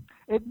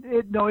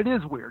it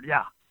is weird,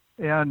 yeah.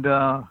 And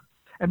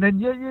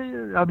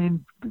then I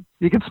mean,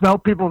 you can smell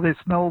people. They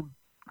smell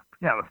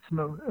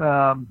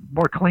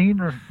more clean,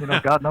 or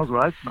God knows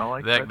what I smell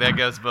like. that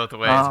goes both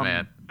ways,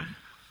 man.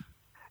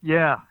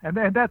 Yeah, and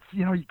that's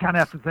you kind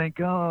of have to think.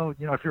 Oh,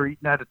 if you're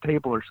eating at a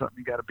table or something,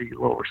 you got to be a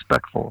little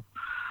respectful.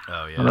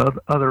 Oh yeah.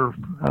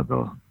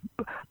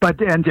 But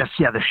just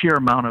the sheer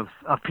amount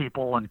of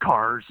people and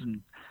cars,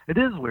 and it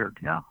is weird.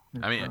 Yeah.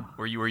 I mean,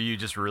 were you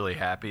just really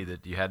happy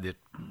that you had the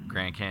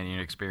Grand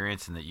Canyon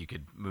experience and that you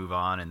could move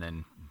on and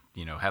then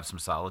have some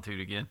solitude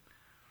again?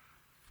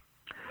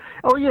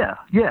 Oh yeah.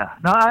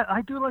 No,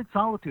 I do like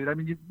solitude. I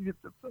mean,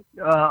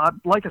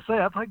 like I say,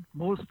 I've hiked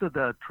most of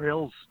the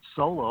trails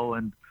solo,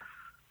 and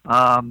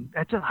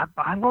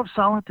I love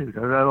solitude.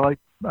 I like,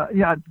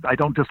 I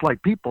don't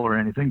dislike people or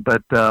anything,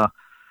 but it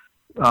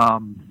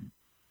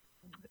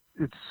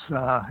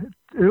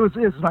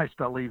was nice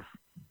to leave,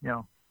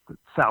 the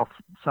south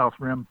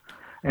rim,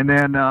 and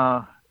then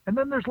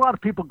there's a lot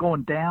of people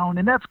going down,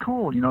 and that's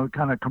cool,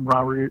 kind of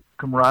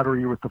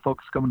camaraderie with the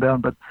folks coming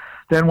down. But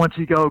then once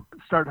you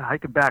start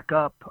hiking back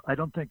up, I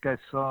don't think I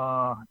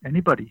saw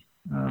anybody.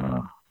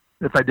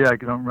 If I did, I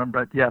don't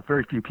remember. But yeah,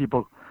 very few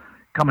people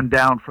coming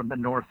down from the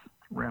north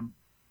rim.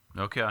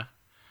 Okay.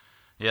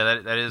 Yeah,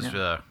 that is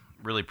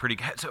really pretty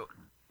good. So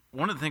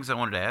one of the things I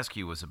wanted to ask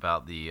you was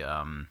about the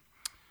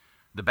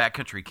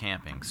backcountry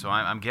camping. So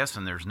I'm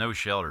guessing there's no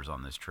shelters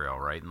on this trail,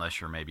 right?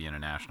 Unless you're maybe in a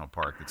national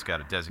park that's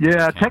got a designated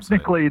campsite.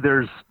 Technically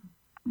that's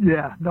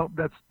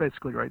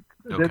basically right.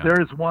 Okay.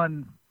 There is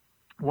one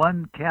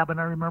cabin,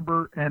 I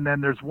remember, and then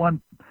there's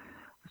one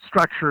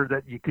structure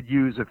that you could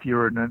use if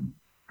you're in an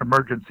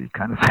emergency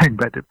kind of thing.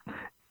 But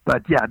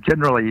yeah,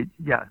 generally,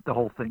 the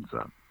whole thing's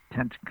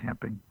tent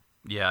camping.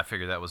 Yeah, I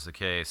figured that was the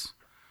case.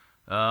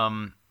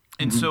 And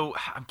so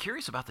I'm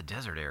curious about the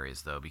desert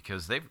areas, though,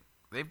 because they've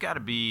got to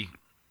be.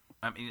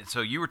 I mean, so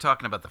you were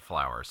talking about the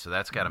flowers, so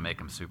that's got to make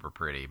them super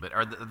pretty. But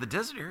are the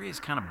desert areas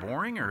kind of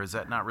boring, or is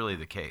that not really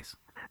the case?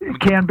 It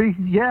can be.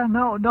 Yeah,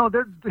 no.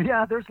 There's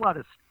a lot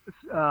of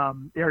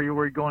area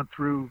where you're going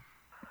through,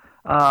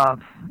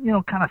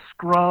 kind of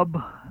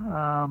scrub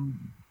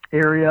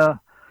area.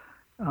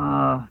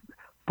 And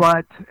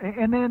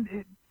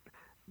then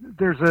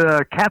there's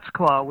a cat's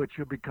claw, which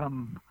you'll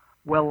become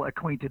well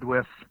acquainted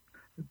with,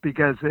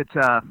 because it's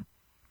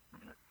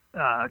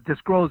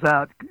just grows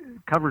out,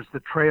 covers the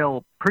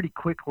trail pretty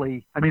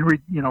quickly. I mean,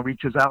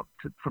 reaches out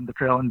from the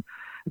trail, and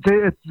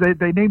they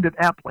named it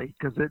aptly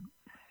because it.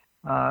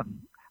 I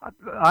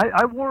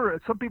wore.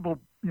 Some people,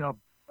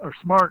 are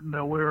smart and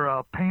they'll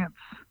wear pants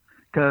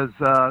because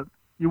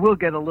you will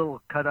get a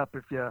little cut up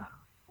if you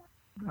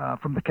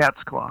from the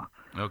cat's claw.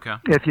 Okay.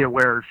 If you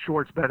wear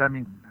shorts, but I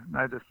mean,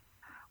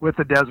 with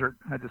the desert,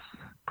 I just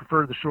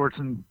prefer the shorts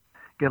and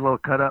get a little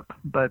cut up,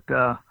 but.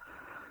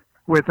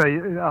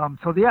 And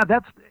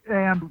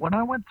when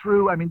I went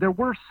through, I mean, there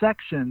were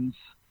sections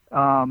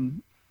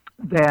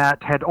that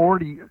had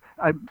already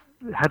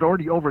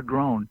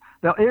overgrown.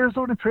 The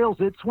Arizona trails,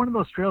 it's one of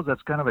those trails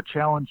that's kind of a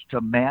challenge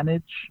to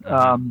manage,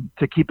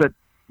 to keep it,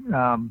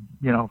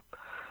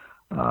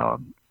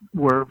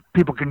 where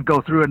people can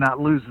go through and not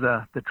lose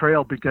the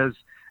trail, because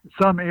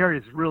some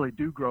areas really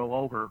do grow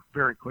over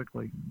very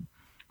quickly,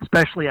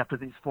 especially after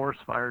these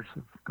forest fires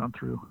have gone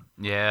through.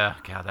 Yeah,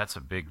 God, that's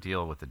a big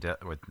deal with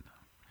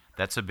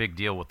That's a big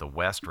deal with the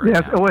West right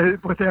now. Yeah,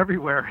 with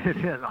everywhere it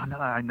is.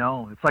 I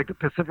know. It's like the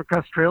Pacific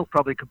Crest Trail is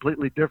probably a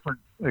completely different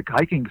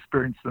hiking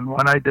experience than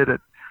when I did it.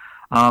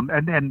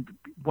 And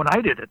when I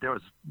did it, there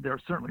were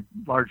certainly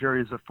large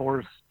areas of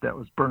forest that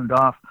was burned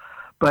off.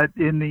 But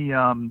in the,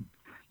 I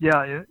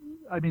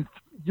mean,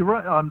 you're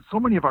right. On so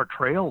many of our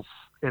trails,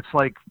 it's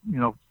like,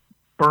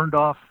 burned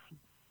off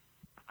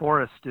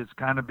forest is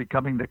kind of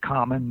becoming the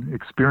common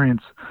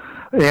experience.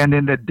 And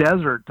in the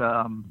desert,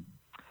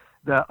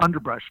 the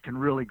underbrush can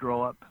really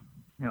grow up,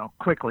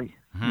 quickly.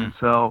 And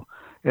so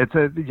it's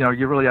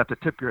you really have to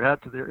tip your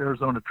hat to the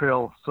Arizona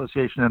Trail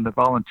Association and the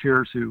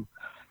volunteers who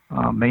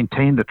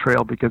maintain the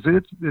trail, because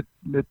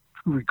it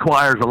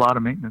requires a lot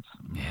of maintenance.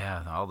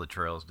 Yeah, all the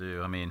trails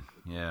do. I mean,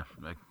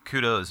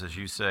 kudos, as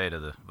you say, to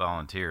the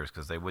volunteers,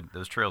 because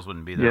those trails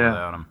wouldn't be there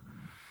without them.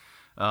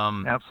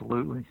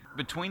 Absolutely.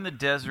 Between the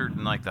desert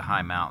and like the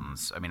high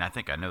mountains, I mean, I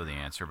think I know the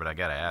answer, but I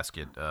got to ask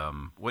it.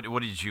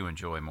 What did you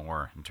enjoy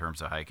more in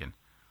terms of hiking?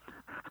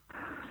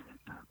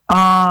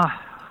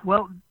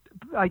 Well,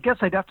 I guess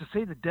I'd have to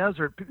say the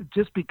desert,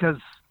 just because.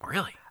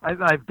 Really?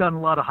 I've done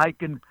a lot of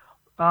hiking.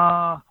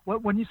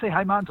 When you say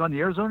high mountains, on the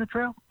Arizona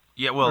Trail?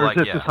 Yeah, well, or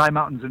is it just high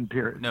mountains in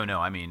Pierce? No,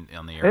 I mean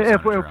on the Arizona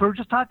Trail. If we're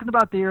just talking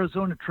about the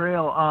Arizona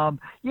Trail, I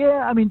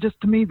mean, just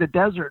to me, the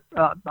desert,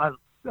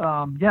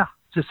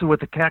 just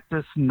with the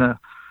cactus and the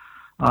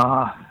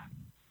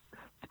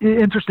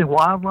interesting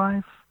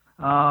wildlife,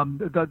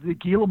 the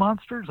Gila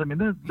monsters. I mean,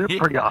 they're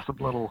pretty awesome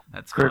little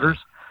critters.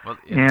 Funny. Well,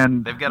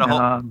 and they've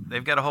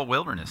got a whole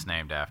wilderness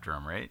named after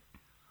them, right?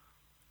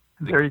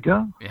 There you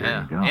go. Yeah,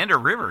 there you go. And a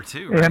river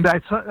too. Right? And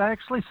I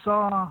actually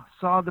saw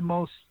the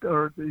most,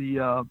 or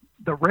the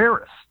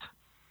rarest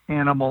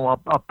animal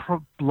I'll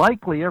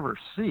likely ever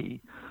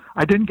see.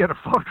 I didn't get a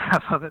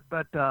photograph of it,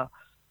 but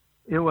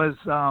it was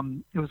a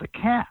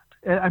cat.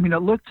 I mean,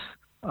 it looked,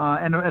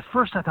 and at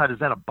first I thought, is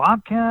that a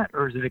bobcat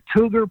or is it a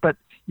cougar? But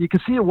you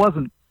could see it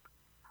wasn't.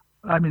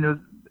 I mean,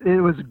 it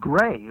was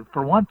gray,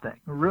 for one thing,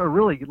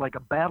 really like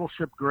a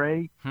battleship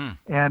gray,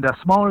 and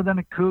smaller than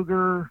a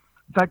cougar.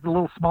 In fact, a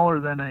little smaller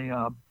than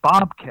a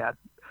bobcat.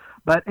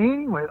 But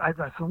anyway, I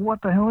said,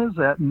 what the hell is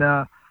that? And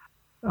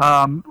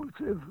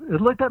it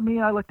looked at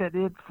me. I looked at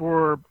it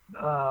for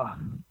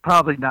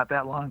probably not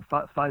that long,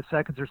 5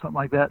 seconds or something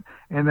like that.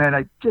 And then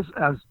I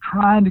was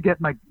trying to get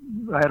I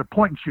had a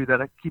point and shoot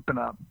that I keep in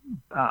a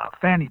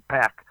fanny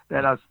pack,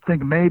 that I was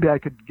thinking maybe I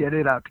could get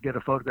it out to get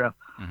a photograph,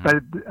 but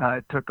it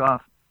took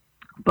off.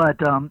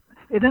 But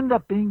it ended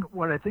up being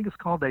what I think is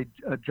called a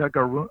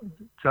jugger.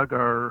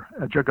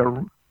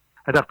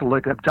 I'd have to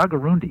look up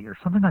Jagarundi or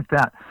something like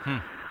that.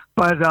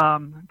 But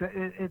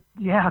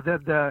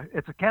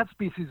it's a cat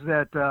species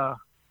that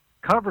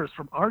covers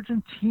from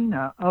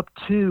Argentina up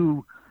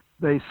to,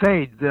 they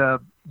say,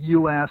 the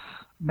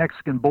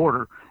U.S.-Mexican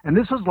border. And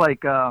this was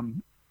like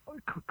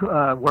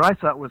where I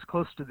thought was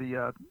close to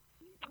the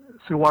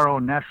Saguaro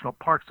National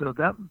Park. So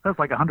that's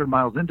like 100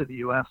 miles into the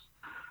U.S.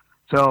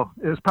 So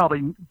it was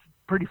probably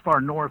pretty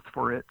far north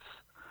for its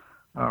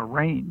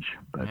range.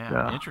 But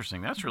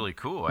interesting. That's really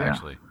cool,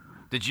 actually.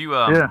 Did you?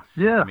 Yeah.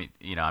 I mean,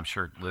 I'm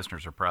sure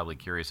listeners are probably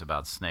curious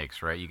about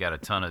snakes, right? You got a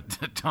ton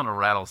of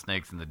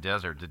rattlesnakes in the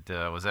desert.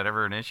 Was that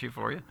ever an issue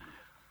for you?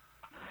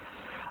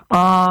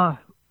 When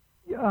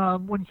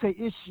you say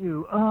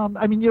issue,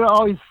 I mean, you're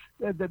always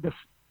the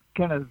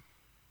kind of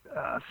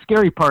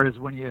scary part is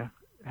when you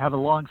have a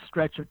long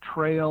stretch of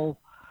trail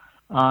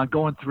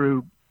going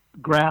through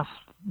grass,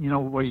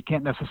 where you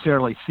can't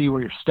necessarily see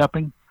where you're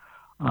stepping.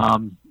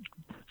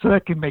 So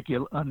that can make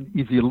you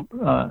uneasy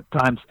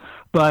times.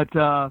 But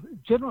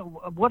generally,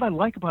 what I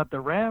like about the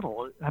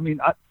rattle, I mean,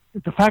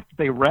 the fact that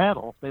they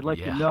rattle, they let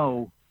you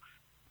know,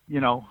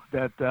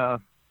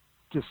 that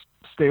just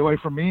stay away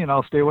from me and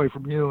I'll stay away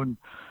from you. And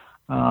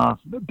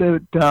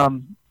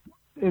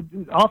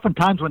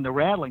oftentimes when they're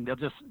rattling,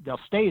 they'll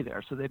stay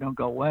there so they don't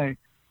go away.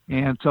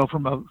 And so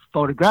from a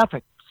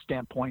photographic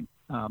standpoint,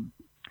 then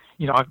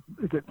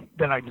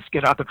I just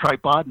get out the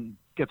tripod and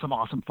get some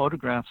awesome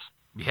photographs.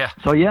 Yeah.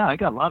 So I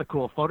got a lot of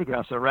cool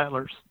photographs of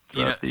rattlers.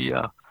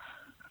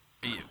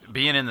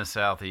 Being in the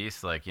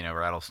southeast, like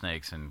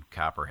rattlesnakes and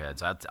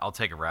copperheads, I'll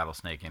take a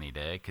rattlesnake any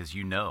day because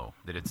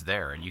that it's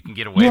there and you can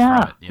get away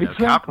from it.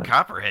 Exactly.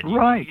 Copperhead,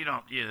 right?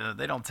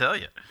 They don't tell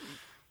you.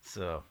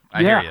 So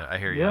I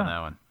hear you on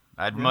that one.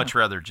 I'd much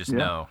rather just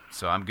know.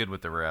 So I'm good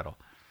with the rattle.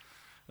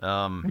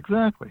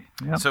 Exactly.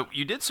 Yeah. So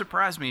you did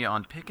surprise me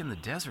on picking the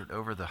desert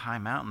over the high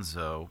mountains,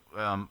 though.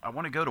 I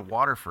want to go to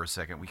water for a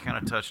second. We kind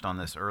of touched on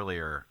this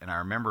earlier, and I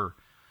remember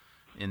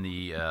in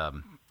the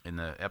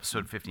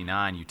episode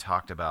 59, you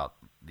talked about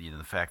the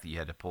fact that you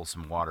had to pull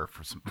some water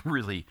for some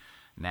really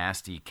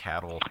nasty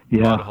cattle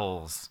mud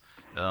holes.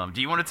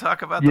 Do you want to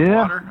talk about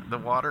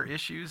the water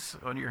issues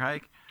on your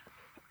hike?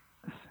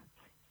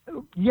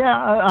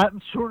 Yeah,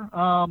 sure.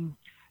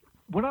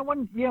 When I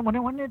went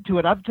into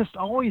it, I've just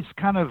always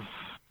kind of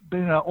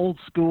been an old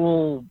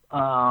school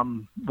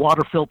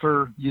water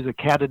filter, use a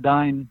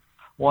Katadyn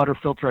water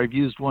filter. I've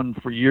used one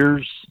for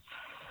years.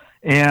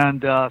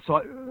 And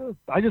so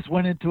I just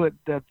went into it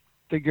that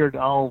figured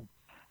I'll,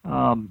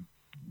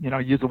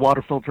 use a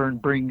water filter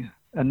and bring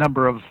a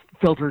number of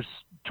filters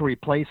to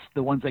replace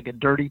the ones that get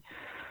dirty.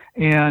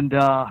 And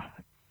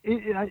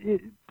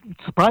it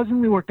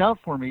surprisingly worked out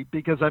for me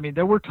because, I mean,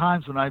 there were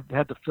times when I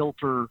had to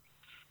filter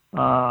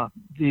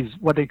these,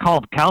 what they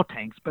call cow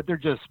tanks, but they're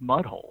just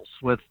mud holes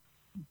with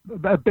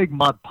big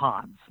mud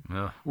ponds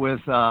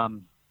with,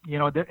 and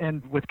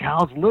with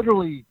cows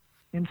literally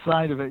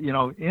inside of it,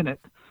 in it.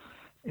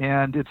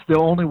 And it's the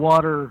only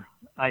water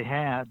I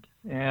had.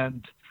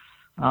 And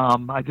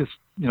I just,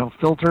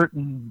 filter it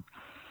and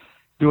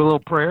do a little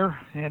prayer,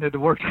 and it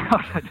worked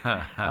out.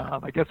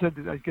 I guess you'd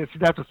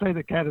have to say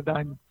the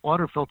Katadyn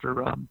water filter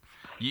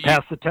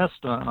passed the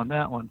test on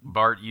that one.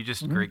 Bart, you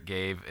just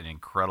gave an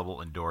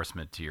incredible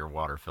endorsement to your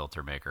water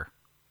filter maker.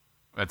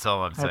 That's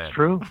all I'm saying. That's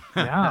true.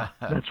 Yeah,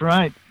 that's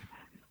right.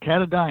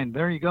 Katadyn,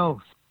 there you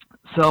go.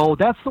 So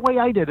that's the way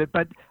I did it.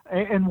 But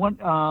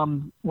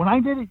when I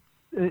did it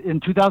in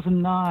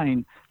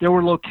 2009, there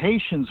were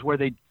locations where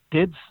they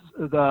did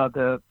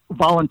the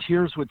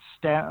volunteers would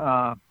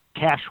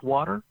cache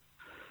water.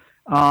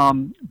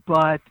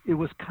 But it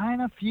was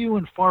kind of few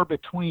and far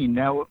between.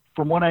 Now,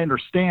 from what I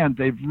understand,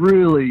 they've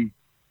really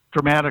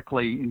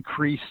dramatically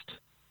increased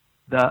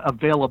the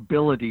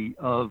availability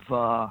of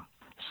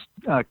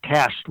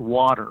cached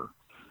water.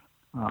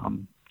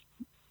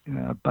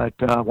 But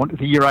the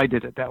year I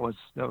did it, that was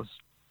a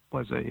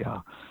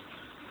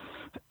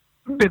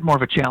bit more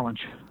of a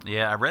challenge.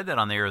 Yeah, I read that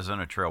on the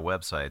Arizona Trail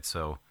website.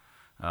 So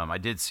I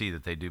did see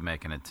that they do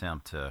make an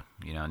attempt to,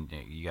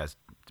 you guys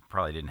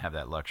probably didn't have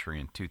that luxury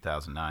in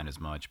 2009 as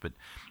much, but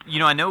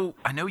I know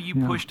you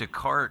pushed a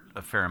cart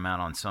a fair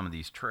amount on some of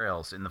these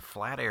trails in the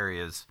flat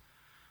areas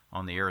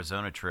on the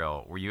Arizona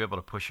Trail. Were you able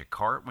to push a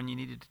cart when you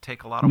needed to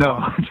take a lot of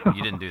water? No.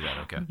 You didn't do that.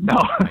 Okay. No,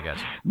 I got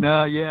you.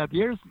 No, yeah,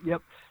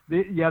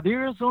 the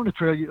Arizona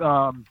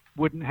Trail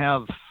wouldn't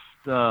have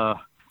the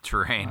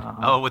terrain.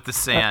 With the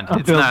sand,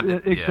 it's not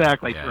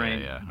exactly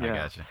terrain. Yeah, I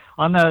got you.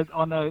 On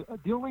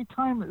the only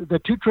time the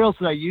two trails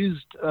that I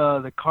used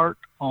the cart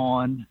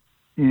on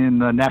in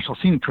the National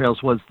Scenic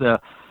Trails was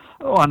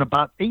on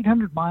about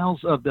 800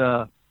 miles of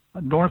the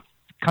North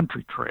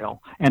Country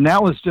Trail, and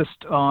that was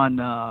just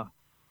on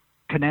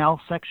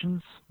canal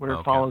sections where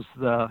it follows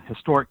the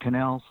historic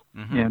canals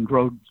and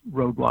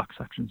roadwalk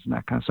sections and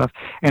that kind of stuff.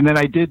 And then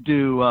I did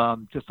do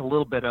just a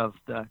little bit of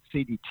the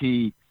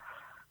CDT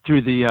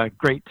through the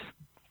Great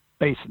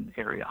Basin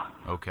area.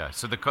 Okay,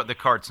 so the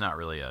cart's not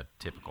really a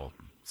typical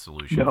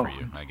solution for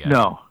you, I guess.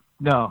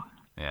 No.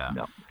 Yeah.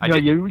 No, I no,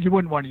 did- you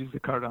wouldn't want to use the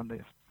cart on the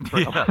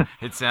trail. Yeah,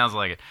 it sounds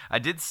like it. I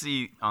did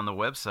see on the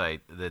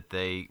website that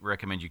they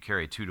recommend you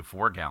carry 2 to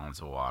 4 gallons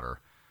of water.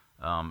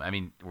 I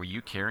mean, were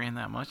you carrying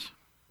that much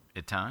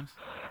at times?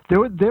 There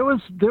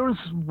was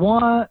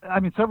one. I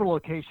mean, several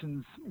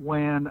occasions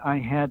when I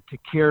had to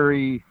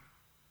carry,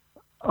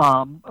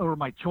 or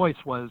my choice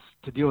was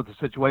to deal with the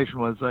situation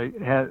was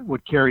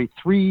would carry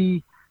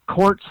 3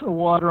 quarts of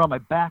water on my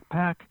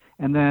backpack,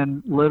 and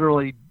then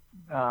literally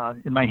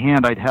in my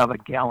hand I'd have a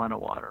gallon of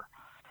water,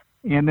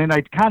 and then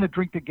I'd kind of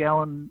drink the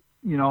gallon,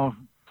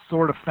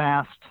 sort of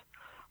fast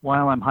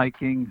while I'm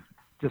hiking,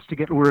 just to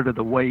get rid of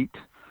the weight.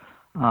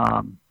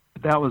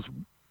 That was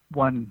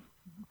one.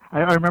 I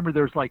remember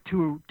there's like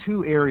two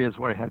areas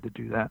where I had to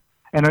do that,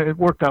 and it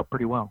worked out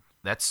pretty well.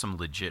 That's some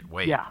legit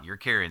weight. Yeah. You're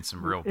carrying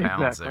some real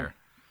pounds Exactly. there.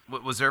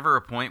 Was there ever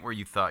a point where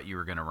you thought you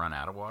were going to run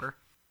out of water?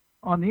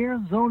 On the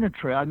Arizona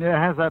Trail, I mean, it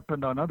has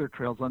happened on other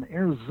trails. On the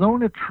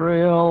Arizona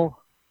Trail,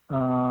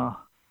 I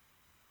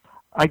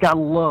got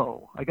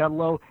low,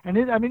 and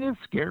it's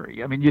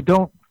scary. I mean, you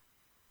don't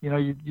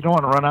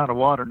want to run out of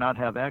water, not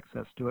have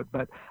access to it.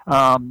 But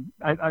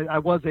I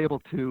was able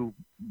to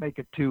make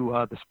it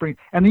to the spring.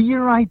 And the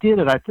year I did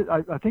it, I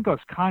think I was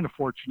kind of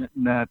fortunate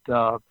in that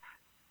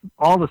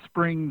all the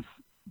springs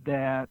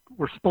that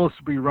were supposed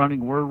to be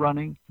running were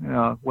running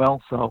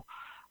well. So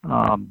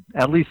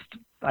at least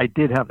I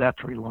did have that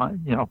to rely.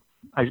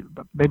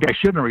 Maybe I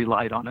shouldn't have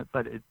relied on it,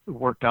 but it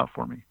worked out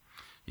for me.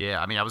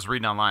 Yeah, I mean, I was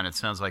reading online. It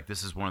sounds like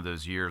this is one of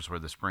those years where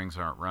the springs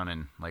aren't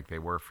running like they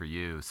were for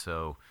you.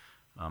 So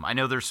I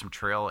know there's some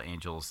trail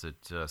angels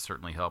that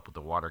certainly help with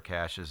the water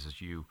caches, as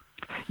you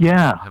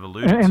have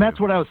alluded to. And that's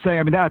what I was saying.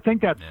 I mean, I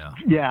think that's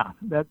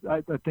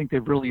I think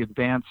they've really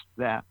advanced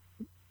that.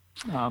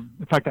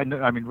 In fact,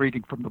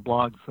 reading from the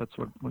blogs, that's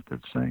what they're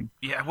saying.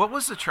 Yeah, what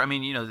was the I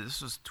mean,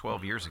 this was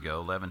 12 years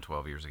ago.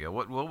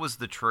 What was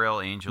the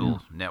Trail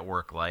Angel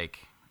network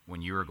like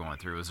when you were going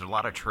through? Was there a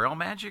lot of trail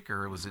magic,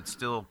 or was it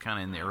still kind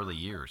of in the early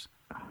years?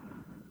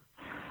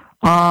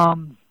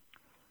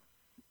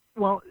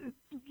 Well,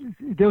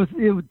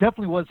 it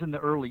definitely was in the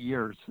early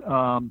years.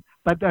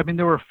 But I mean,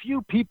 there were a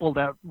few people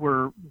that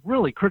were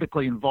really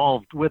critically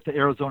involved with the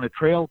Arizona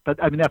Trail.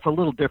 But I mean, that's a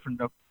little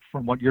different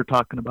from what you're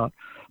talking about.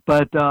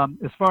 But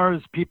as far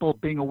as people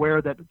being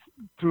aware that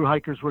through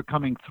hikers were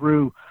coming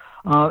through,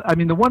 I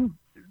mean, the one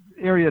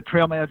area of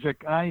trail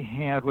magic I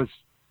had was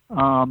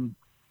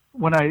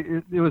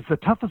it was the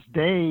toughest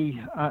day.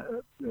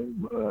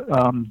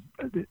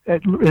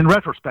 In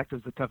retrospect, it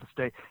was the toughest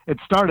day. It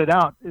started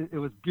out. It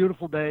was a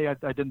beautiful day. I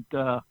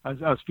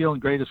was feeling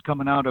great. It's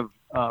coming out of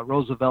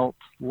Roosevelt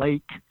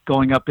Lake,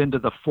 going up into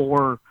the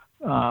Four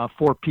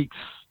Peaks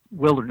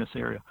Wilderness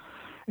area,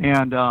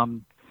 and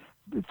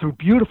through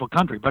beautiful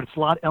country. But it's a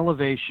lot of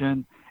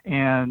elevation,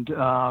 and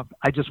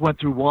I just went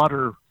through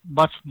water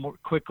much more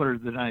quicker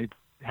than I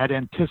had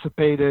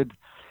anticipated.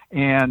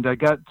 And I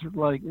got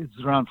to, it's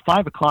around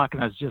 5 o'clock,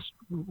 and I was just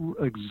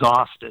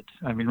exhausted.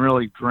 I mean,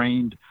 really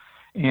drained.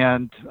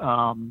 And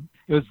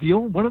it was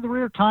one of the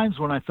rare times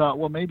when I thought,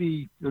 well,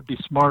 maybe it would be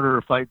smarter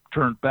if I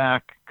turned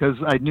back, because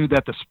I knew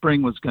that the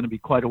spring was going to be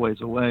quite a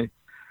ways away.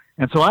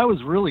 And so I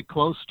was really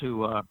close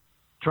to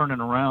turning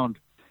around,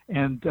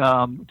 and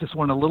just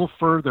went a little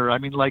further. I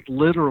mean, like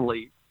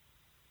literally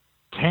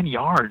 10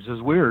 yards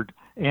is weird.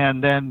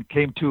 And then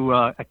came to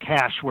a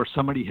cache where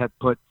somebody had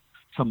put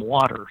some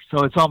water.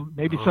 So it's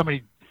maybe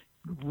somebody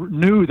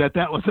knew that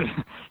was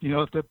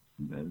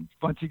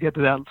once you get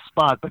to that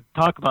spot. But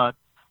talk about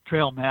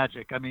trail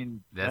magic. I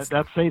mean,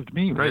 that saved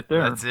me right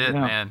there. That's it,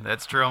 man.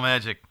 That's trail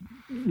magic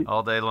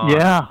all day long.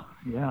 Yeah.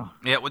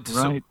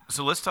 Right.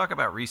 So let's talk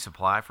about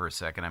resupply for a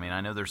second. I mean, I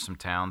know there's some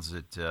towns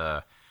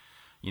that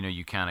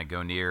you kind of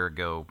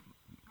go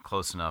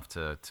close enough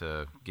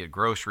to get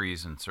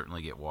groceries and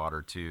certainly get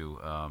water too.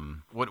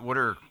 What's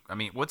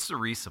the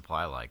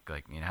resupply like?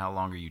 Like, how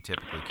long are you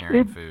typically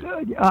carrying food?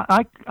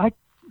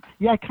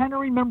 I kind of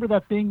remember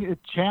that being a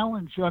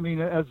challenge. I mean,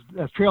 as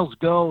trails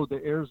go, the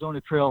Arizona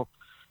Trail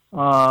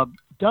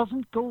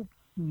doesn't go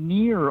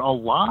near a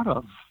lot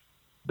of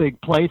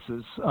big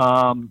places.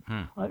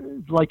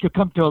 Like you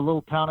come to a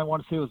little town, I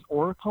want to say it was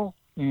Oracle,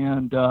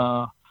 and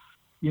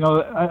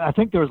I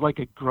think there was like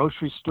a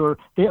grocery store.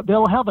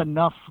 They'll have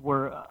enough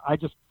where I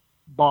just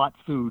bought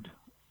food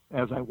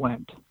as I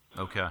went.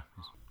 Okay.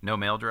 No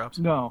mail drops?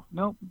 No.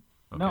 Okay.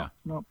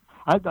 No.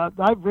 I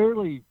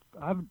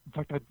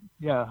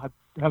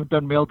haven't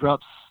done mail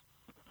drops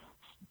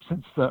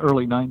since the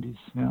early 90s.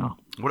 Yeah.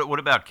 What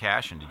about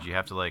caching? Did you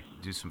have to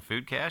do some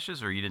food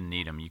caches, or you didn't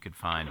need them? You could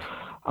find.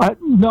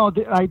 No,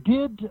 I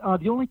did.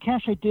 The only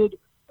cache I did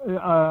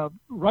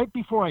right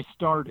before I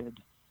started.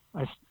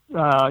 I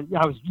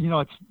was,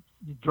 it's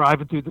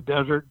driving through the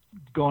desert,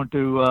 going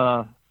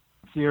to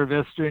Sierra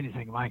Vista, and you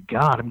think, my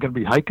God, I'm going to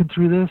be hiking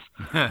through this.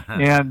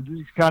 And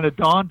it kind of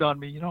dawned on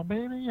me,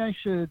 maybe I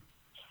should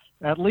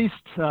at least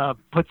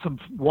put some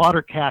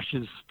water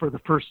caches for the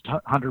first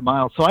 100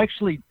 miles. So I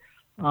actually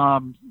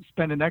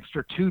spent an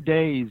extra 2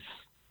 days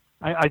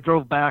I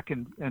drove back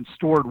and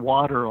stored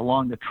water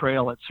along the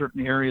trail at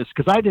certain areas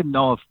because I didn't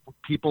know if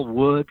people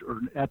would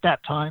or at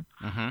that time,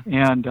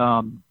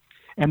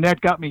 and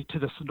that got me to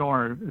the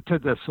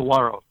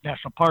Saguaro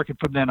National Park, and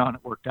from then on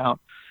it worked out.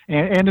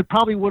 And it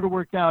probably would have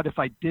worked out if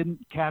I didn't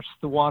catch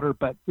the water,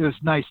 but it was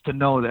nice to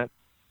know that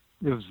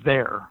it was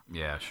there.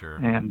 Yeah, sure.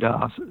 And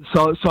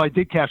so I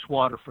did catch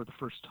water for the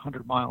first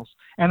 100 miles.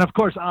 And of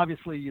course,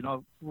 obviously, you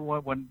know,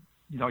 when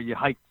you know you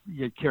hike,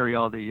 you carry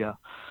all the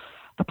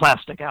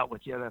plastic out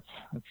with you. That's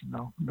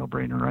no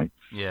brainer, right?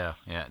 Yeah.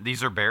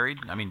 These are buried.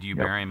 I mean, do you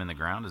bury them in the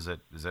ground? Is that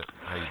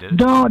how you did it?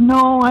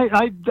 No.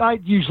 I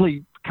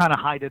usually kind of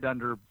hide it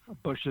under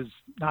bushes,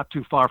 not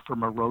too far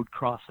from a road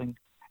crossing,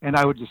 and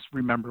I would just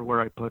remember where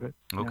I put it.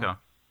 Okay.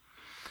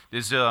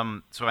 Yeah.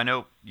 So I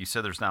know you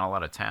said there's not a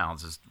lot of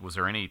towns. Was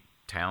there any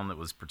town that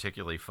was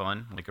particularly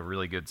fun, like a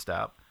really good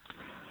stop?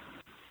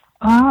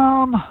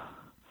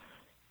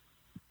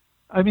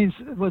 I mean,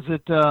 was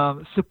it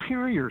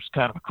Superior's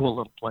kind of a cool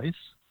little place,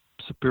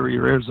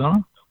 Superior,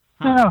 Arizona?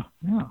 Yeah,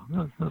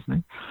 that's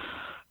neat.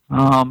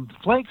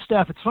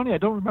 Flagstaff, it's funny, I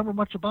don't remember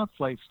much about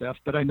Flagstaff,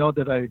 but I know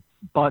that I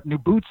bought new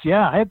boots.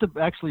 Yeah, I had to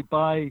actually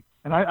buy,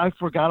 and I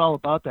forgot all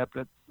about that,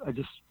 but I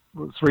just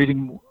was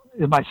reading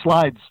in my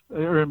slides,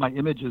 or in my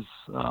images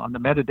on the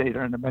metadata,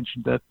 and I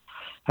mentioned that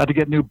I had to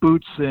get new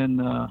boots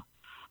in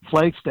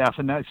Flagstaff,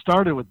 and I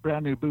started with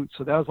brand new boots,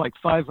 so that was like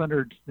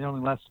 500, they only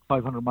lasted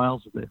 500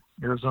 miles of the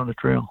Arizona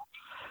Trail.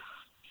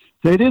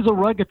 So it is a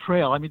rugged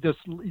trail. I mean, just,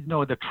 you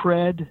know, the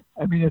tread,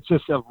 I mean, it's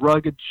just a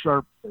rugged,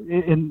 sharp,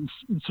 in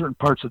certain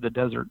parts of the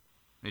desert.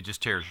 It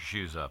just tears your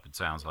shoes up, it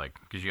sounds like,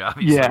 because you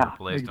obviously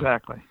replaced them.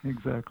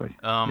 Exactly.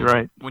 You're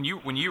right. When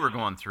you were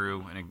going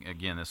through, and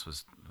again, this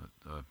was,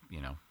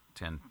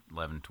 10,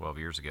 11, 12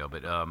 years ago,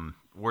 but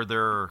were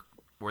there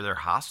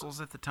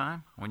hostels at the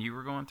time when you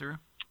were going through?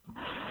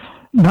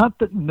 Not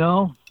that,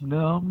 no,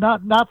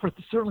 not for,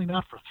 certainly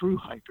not for through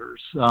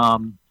hikers.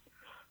 No.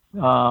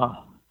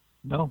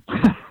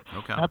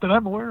 Okay. Not that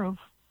I'm aware of.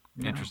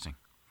 Interesting.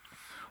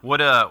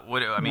 What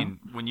I mean,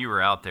 when you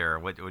were out there,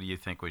 what do you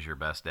think was your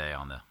best day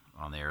on the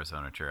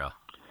Arizona Trail?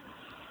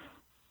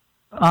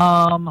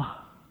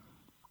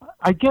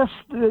 I guess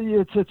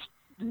it's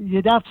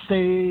you'd have to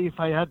say, if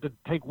I had to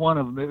take one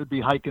of them, it would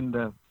be hiking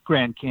the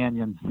Grand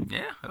Canyon.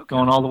 Yeah. Okay.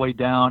 Going all the way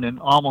down and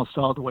almost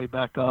all the way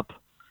back up.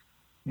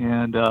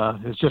 And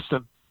it's just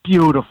a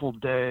beautiful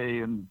day,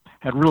 and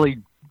had really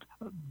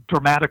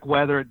dramatic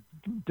weather at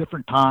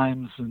different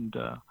times, and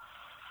it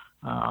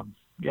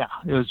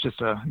was just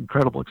an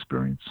incredible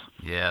experience.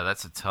 Yeah,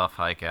 that's a tough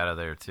hike out of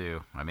there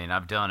too. I mean,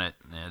 I've done it,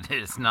 and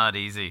it's not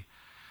easy.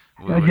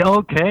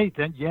 Okay,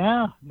 then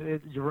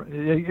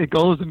it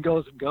goes and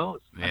goes and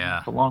goes. Yeah, I mean,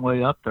 it's a long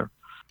way up there.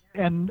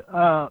 And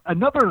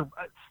another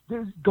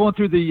going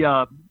through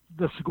the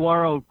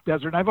Saguaro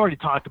Desert, and I've already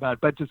talked about it,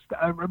 but just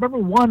I remember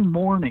one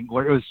morning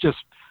where it was just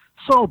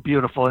so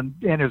beautiful, and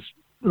it was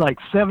like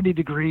 70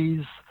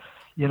 degrees,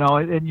 you know,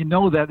 and you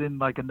know that in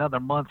like another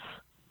month,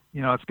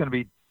 you know, it's going to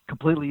be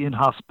completely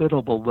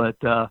inhospitable. But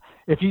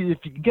if you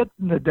can get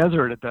in the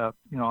desert at the,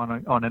 you know,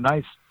 on a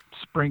nice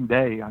spring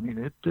day, I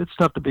mean, it's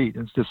tough to beat.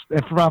 It's just,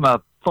 and from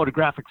a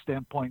photographic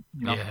standpoint,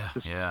 you know,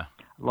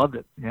 loved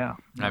it. Yeah.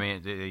 I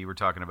mean, you were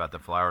talking about the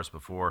flowers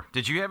before.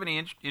 Did you have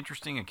any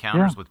interesting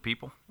encounters with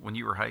people when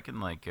you were hiking?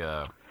 Like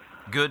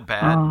good,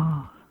 bad,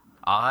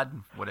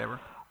 odd, whatever?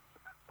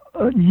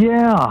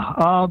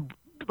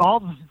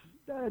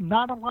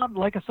 Not a lot.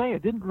 Like I say, I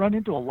didn't run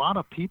into a lot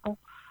of people.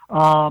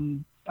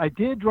 I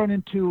did run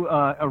into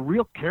a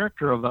real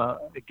character of a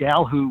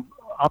gal who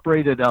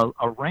operated a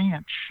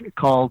ranch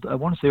called, I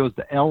want to say it was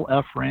the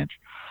LF Ranch.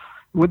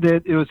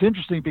 It was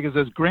interesting because it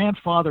was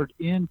grandfathered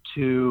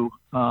into,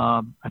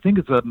 I think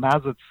it's a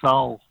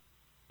Mazatzal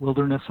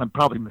Wilderness. I'm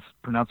probably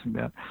mispronouncing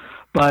that,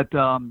 but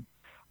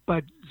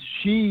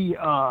she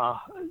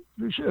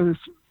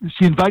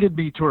invited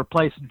me to her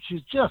place, and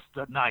she's just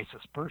the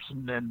nicest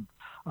person, and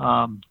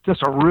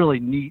just a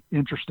really neat,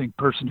 interesting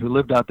person who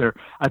lived out there.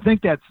 I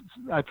think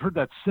I've heard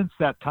that since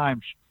that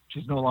time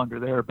she's no longer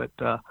there, but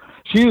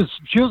she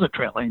was a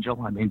trail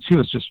angel. I mean, she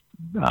was just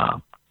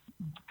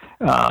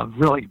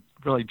really,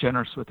 really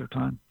generous with her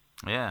time.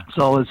 Yeah.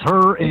 So it was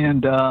her,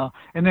 and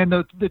then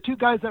the two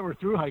guys that were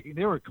through hiking,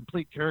 they were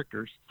complete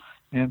characters,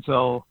 and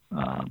so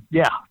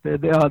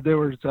there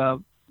was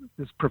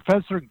this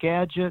Professor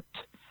Gadget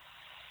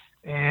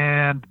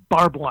and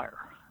Barbed Wire.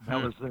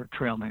 That was their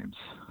trail names.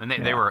 And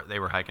they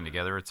were hiking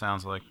together, it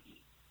sounds like.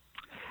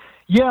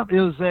 Yeah, it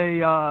was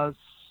a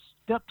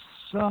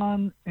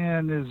stepson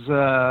and his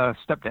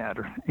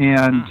stepdad,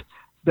 and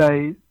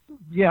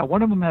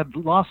one of them had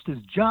lost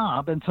his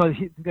job, and so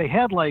they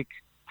had like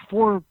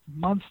 4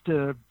 months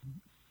to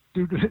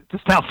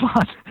have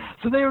fun.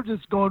 So they were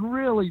just going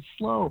really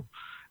slow,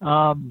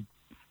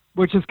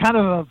 which is kind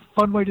of a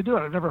fun way to do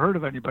it. I've never heard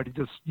of anybody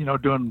just, you know,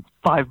 doing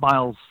 5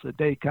 miles a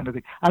day kind of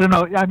thing. I don't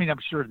know. I mean, I'm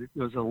sure it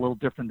was a little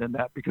different than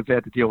that because they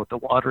had to deal with the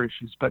water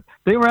issues, but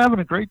they were having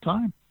a great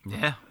time.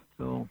 Yeah.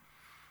 So,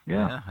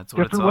 that's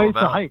what different it's all ways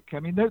about. to hike. I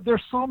mean,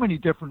 there's so many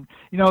different,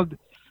 you know,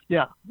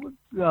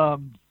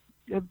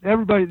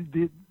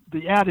 everybody,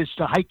 the adage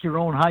to hike your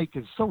own hike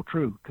is so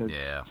true, because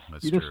Yeah,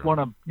 that's you true. just want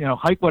to,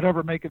 hike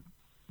whatever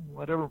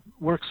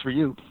works for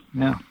you.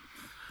 Yeah.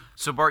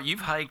 So, Bart,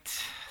 you've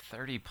hiked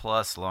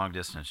 30-plus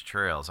long-distance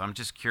trails. I'm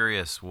just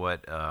curious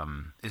what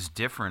is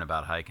different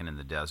about hiking in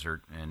the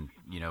desert, and,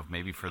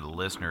 maybe for the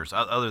listeners,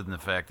 other than the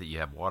fact that you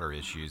have water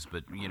issues,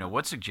 but,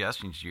 what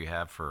suggestions do you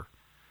have for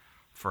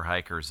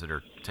hikers that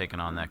are taking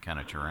on that kind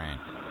of terrain?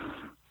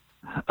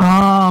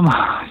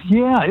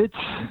 Yeah, it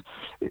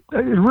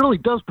really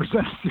does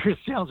present a serious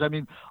challenge. I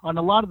mean, on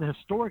a lot of the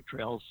historic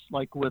trails,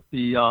 like with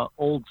the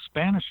old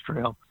Spanish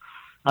Trail,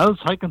 I was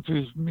hiking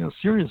through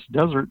serious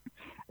desert,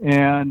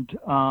 and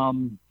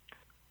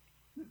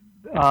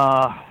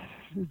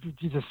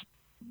you just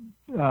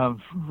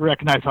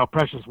recognize how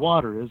precious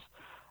water is.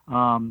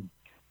 So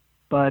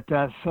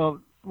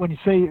when you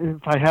say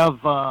if I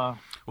have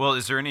well,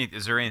 is there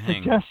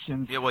anything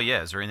suggestions? Yeah, well,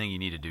 yeah. Is there anything you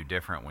need to do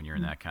different when you're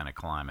in that kind of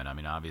climate? I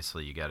mean,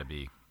 obviously you got to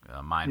be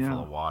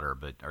mindful of water,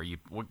 but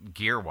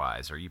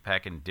gear-wise, are you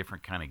packing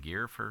different kind of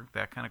gear for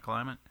that kind of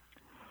climate?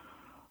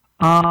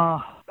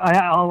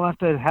 I'll have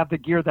to have the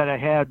gear that I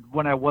had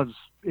when I was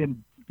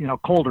in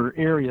colder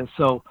areas.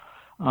 So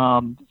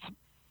I'm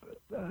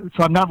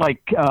not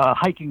like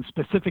hiking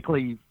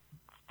specifically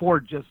for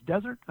just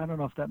desert. I don't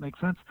know if that makes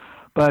sense,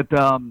 but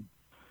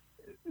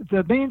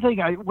the main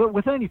thing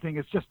with anything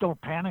is just don't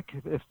panic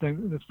if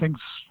things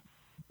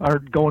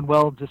aren't going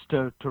well. Just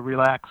to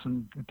relax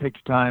and take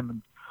your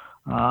time.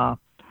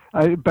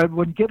 But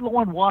when you get low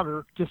on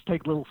water, just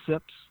take little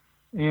sips.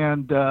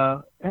 And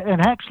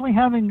actually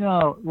having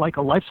like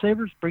a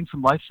lifesavers, bring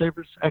some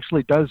lifesavers,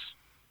 actually does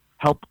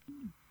help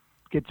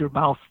get your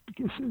mouth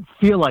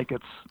feel like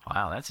it's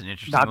that's an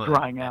interesting not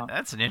drying out.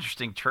 That's an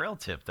interesting trail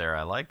tip there.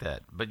 I like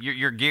that. But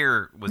your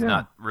gear was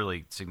not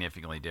really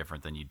significantly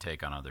different than you'd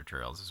take on other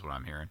trails, is what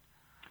I'm hearing.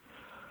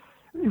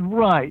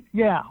 Right.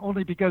 Yeah.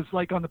 Only because,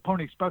 like on the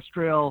Pony Express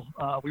Trail,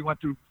 we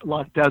went through a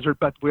lot of desert,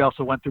 but we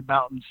also went through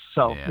mountains,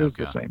 so it was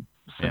the same.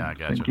 I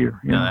got you. Gear.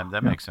 Yeah,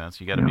 that makes sense.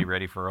 You got to be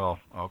ready for all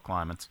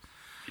climates.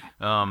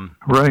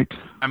 Right.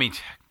 I mean,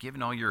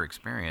 given all your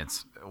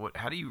experience,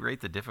 how do you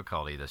rate the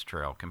difficulty of this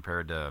trail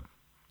compared to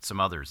some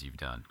others you've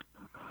done?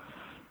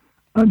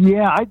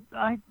 I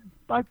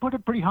put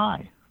it pretty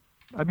high.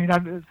 I mean,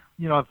 I've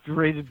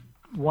rated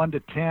 1 to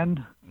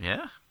 10.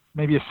 Yeah.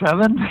 Maybe a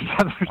 7.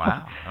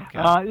 Wow.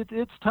 Okay.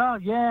 It's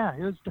tough.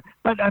 Yeah.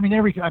 But I mean,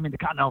 the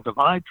Continental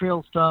Divide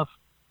Trail stuff.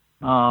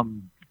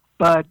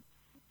 But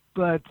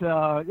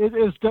it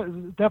is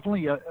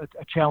definitely a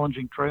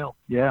challenging trail.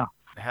 Yeah.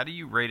 How do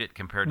you rate it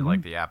compared to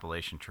like the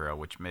Appalachian Trail,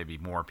 which maybe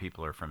more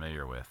people are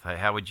familiar with?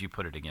 How would you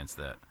put it against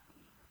that?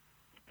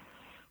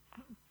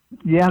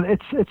 Yeah,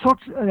 it's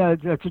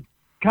a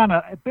kind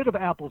of a bit of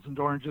apples and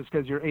oranges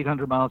because you're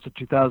 800 miles to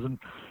 2,000,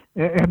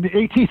 and the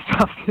AT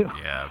stuff too.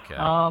 Yeah, okay,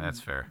 that's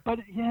fair. But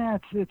yeah,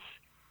 it's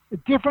a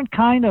different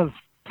kind of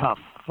tough,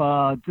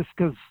 just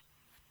because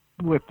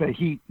with the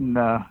heat and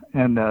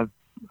the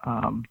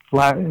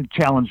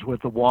challenge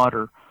with the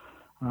water.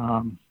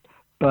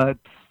 But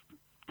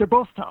they're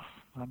both tough.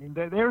 I mean,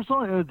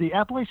 the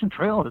Appalachian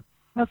Trail,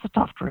 that's a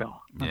tough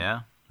trail.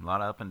 Yeah, a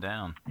lot of up and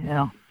down.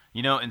 Yeah.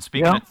 And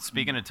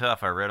speaking of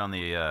tough, I read on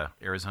the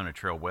Arizona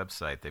Trail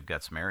website they've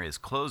got some areas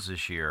closed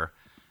this year.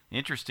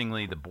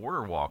 Interestingly, the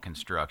border wall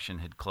construction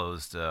had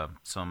closed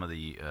some of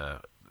the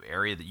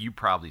area that you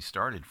probably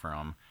started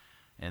from,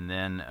 and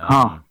then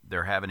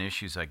they're having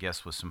issues, I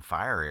guess, with some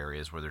fire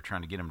areas where they're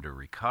trying to get them to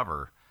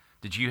recover.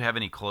 Did you have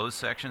any closed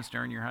sections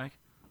during your hike?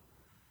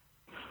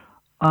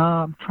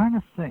 I'm trying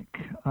to think.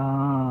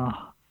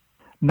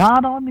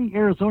 Not on the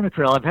Arizona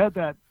Trail. I've had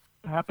that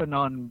happen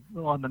on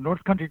the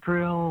North Country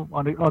Trail,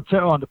 on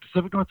the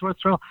Pacific Northwest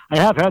Trail. I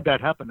have had that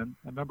happen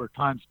a number of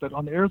times, but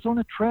on the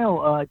Arizona Trail,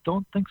 I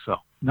don't think so.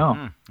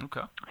 No.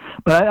 Okay.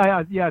 But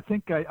I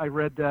think I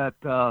read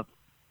that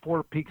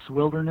Four Peaks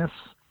Wilderness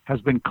has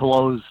been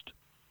closed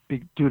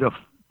due to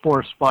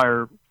forest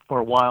fire for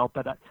a while,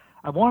 but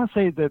I want to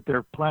say that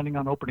they're planning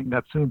on opening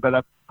that soon, but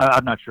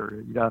I'm not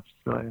sure. I have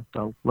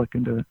to look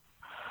into it.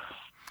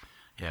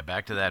 Yeah,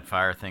 back to that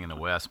fire thing in the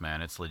West,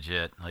 man. It's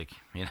legit. Like,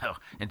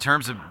 in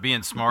terms of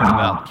being smart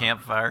about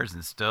campfires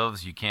and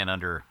stoves, you can't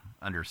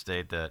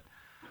understate that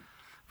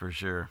for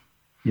sure.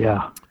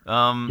 Yeah.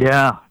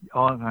 Yeah.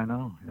 Oh, I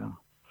know. Yeah.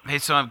 Hey,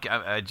 so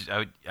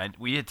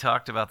we had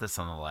talked about this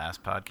on the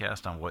last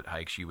podcast on what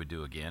hikes you would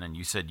do again, and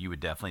you said you would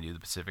definitely do the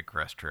Pacific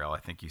Crest Trail.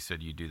 I think you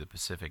said you'd do the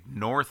Pacific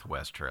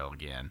Northwest Trail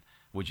again.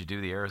 Would you do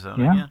the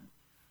Arizona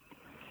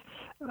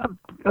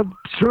again?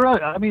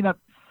 Sure. I mean,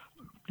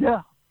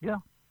 yeah.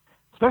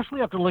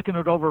 Especially after looking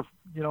it over,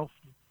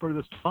 for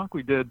this talk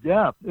we did.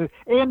 Yeah.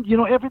 And,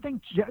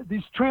 everything,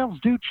 these trails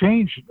do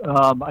change.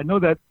 I know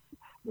that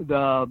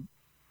there's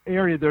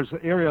an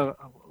area,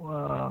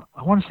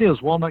 I want to say it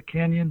was Walnut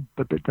Canyon,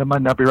 but that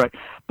might not be right.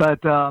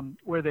 But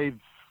where they've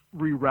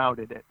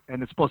rerouted it,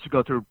 and it's supposed to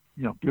go through,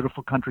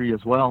 beautiful country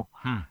as well.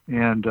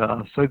 And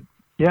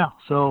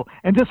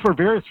and just for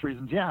various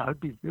reasons,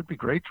 it'd be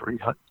great to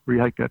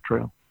rehike that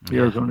trail, the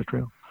Arizona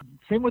Trail.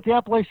 Same with the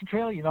Appalachian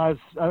Trail.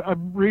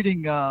 I'm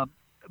reading a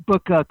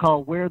book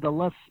called Where the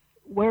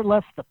where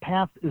less the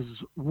path is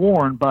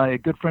worn by a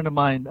good friend of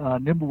mine,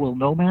 Nimble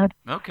Nomad.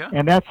 Okay.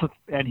 And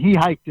and he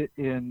hiked it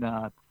in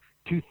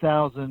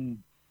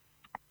 2000.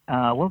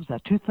 What was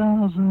that?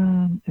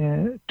 2000,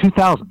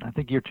 I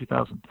think, year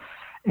 2000.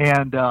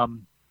 And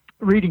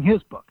reading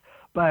his book,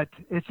 but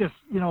it's just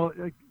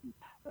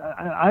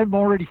I'm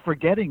already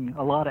forgetting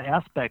a lot of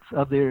aspects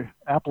of the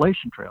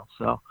Appalachian Trail.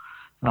 So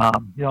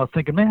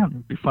thinking, man,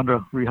 it'd be fun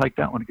to re-hike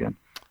that one again.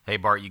 Hey,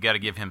 Bart, you got to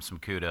give him some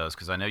kudos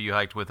because I know you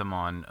hiked with him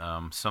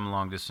on some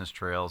long-distance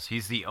trails.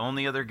 He's the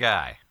only other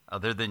guy,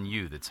 other than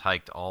you, that's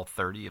hiked all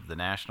 30 of the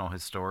National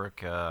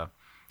Historic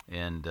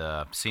and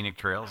Scenic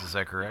Trails. Is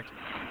that correct?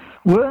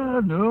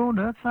 Well, no,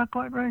 that's not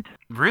quite right.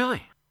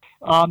 Really?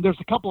 There's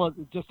a couple of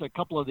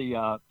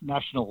the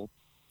National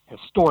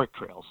Historic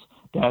Trails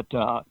that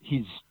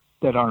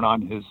aren't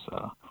on his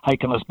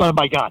hiking list. But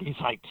my God, he's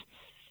hiked,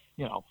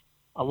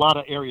 a lot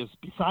of areas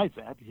besides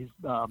that. He's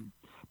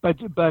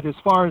But as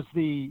far as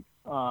he's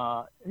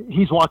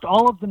walked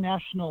all of the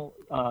national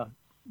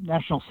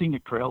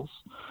scenic trails,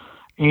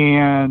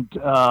 and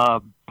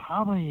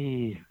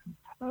probably,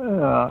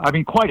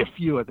 quite a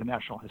few of the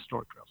National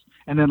Historic Trails.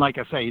 And then, like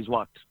I say, he's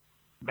walked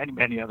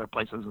many other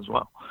places as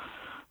well.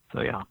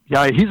 So yeah,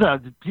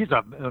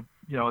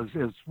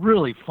 it's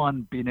really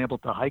fun being able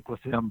to hike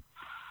with him.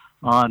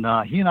 He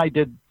and I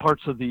did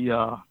parts of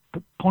the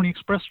Pony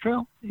Express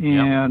Trail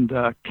and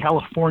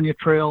California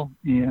Trail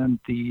and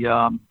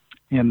the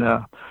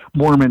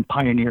Mormon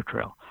Pioneer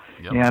Trail.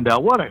 Yep. And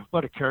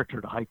what a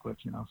character to hike with,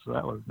 So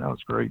that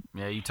was great.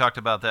 Yeah, you talked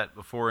about that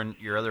before in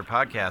your other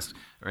podcast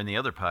or in the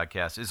other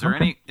podcast. Is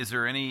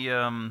there any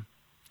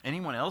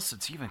anyone else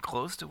that's even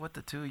close to what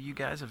the two of you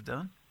guys have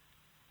done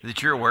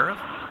that you're aware of?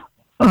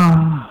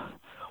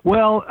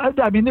 Well,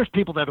 there's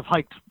people that have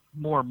hiked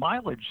more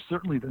mileage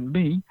certainly than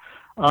me.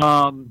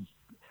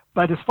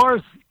 But as far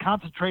as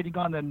concentrating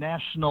on the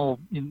national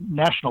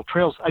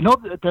trails, I know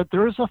that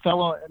there is a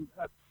fellow.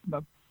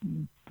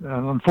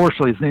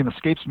 Unfortunately, his name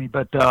escapes me,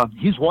 but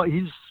he's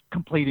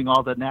completing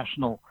all the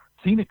national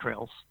scenic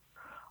trails,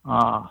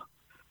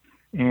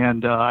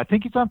 and I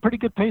think he's on pretty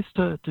good pace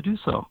to do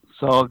so.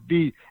 So it'd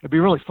be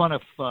really fun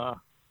if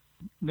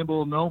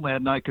Nimble Nomad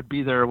and I could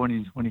be there when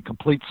he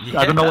completes.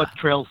 Yeah. I don't know what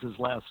trail's his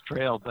last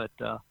trail, but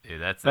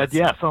it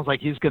sounds like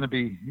he's going to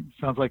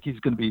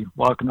be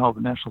walking all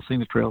the national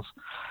scenic trails.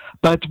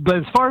 But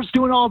as far as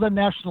doing all the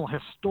National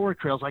Historic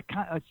Trails,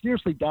 I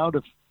seriously doubt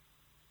if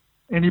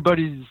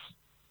anybody's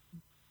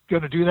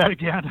going to do that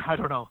again. I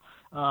don't know,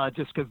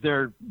 just because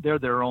they're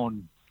their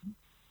own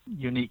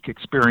unique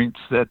experience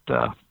that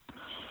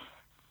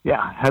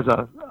has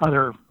a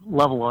other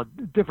level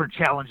of different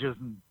challenges,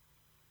 and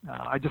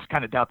I just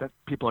kind of doubt that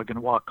people are going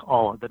to walk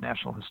all of the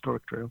National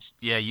Historic Trails.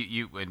 Yeah,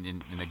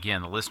 and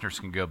again, the listeners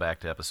can go back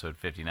to episode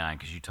 59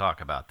 because you talk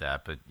about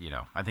that. But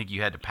I think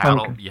you had to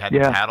paddle. Okay. You had to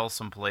paddle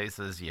some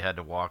places. You had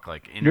to walk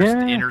like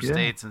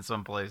interstates in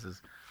some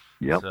places.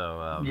 Yep.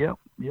 So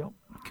yep.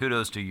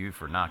 Kudos to you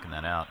for knocking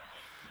that out.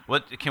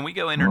 What can we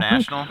go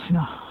international?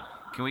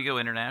 Can we go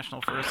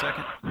international for a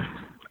second?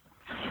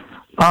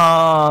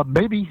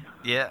 Maybe.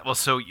 Yeah. Well,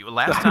 so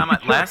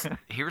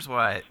here's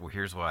why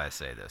I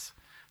say this.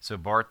 So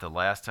Bart, the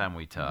last time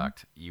we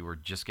talked, you were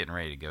just getting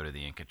ready to go to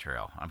the Inca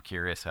Trail. I'm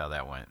curious how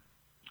that went.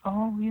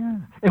 Oh yeah,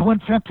 it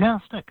went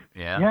fantastic.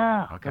 Yeah.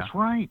 Yeah. Okay. That's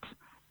right.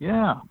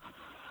 Yeah.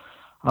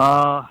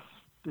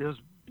 It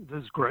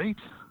was great.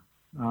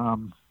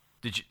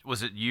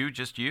 Was it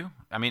just you?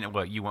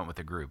 You went with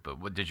a group,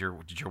 but did your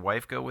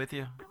wife go with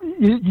you?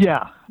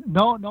 Yeah.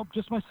 No,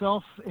 just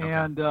myself. Okay.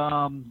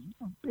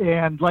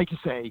 And like you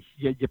say,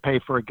 you pay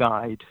for a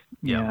guide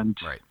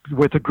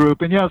with a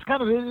group. And it's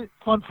kind of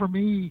fun for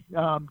me,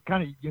 kind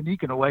of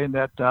unique in a way in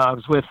that I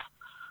was with,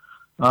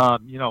 a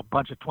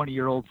bunch of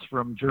 20-year-olds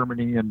from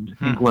Germany and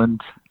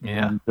England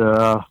and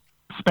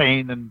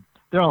Spain, and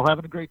they're all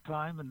having a great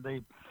time, and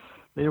they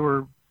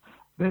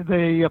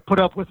put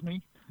up with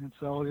me. And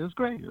so it was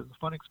great. It was a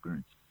fun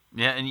experience.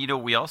 Yeah,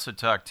 and we also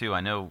talked too. I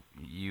know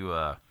you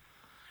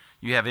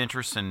have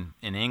interest in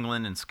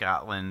England and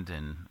Scotland,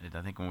 and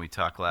I think when we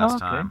talked last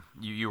time,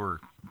 you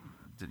were,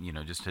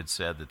 just had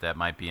said that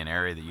might be an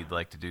area that you'd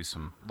like to do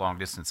some long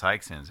distance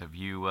hikes in. Have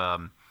you?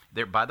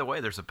 There, by the way,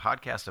 there's a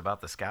podcast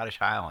about the Scottish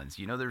Highlands.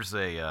 There's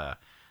a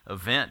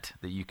event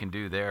that you can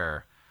do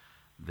there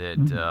that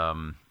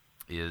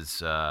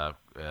is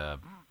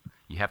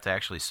you have to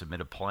actually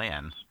submit a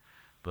plan.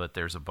 But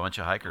there's a bunch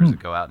of hikers that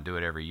go out and do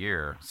it every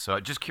year. So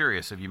just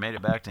curious, have you made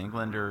it back to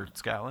England or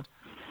Scotland?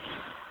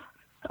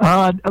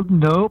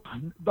 Nope.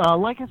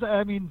 Like I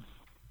said,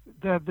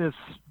 this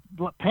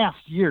past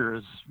year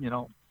has,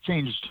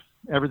 changed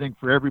everything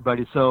for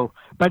everybody. So,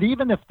 but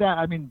even if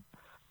that,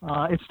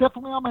 it's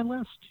definitely on my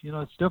list.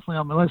 It's definitely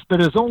on my list. But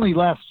it was only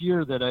last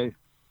year that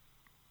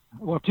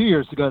 2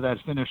 years ago that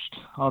I finished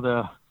all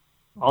the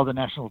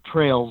national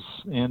trails,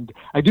 and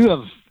I do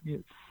have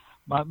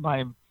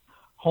my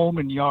home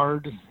and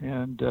yard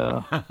and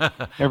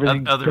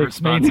everything. Other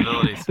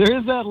responsibilities. There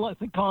is that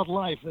thing called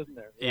life, isn't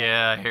there?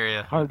 Yeah, I hear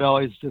you. Hard to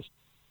always just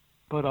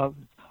put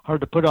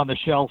hard to put on the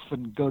shelf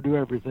and go do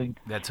everything.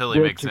 That totally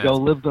makes sense. To go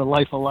live the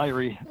life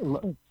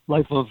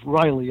of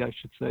Riley, I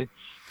should say.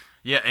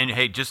 Yeah, and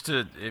hey,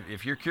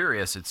 if you're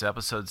curious, it's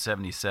episode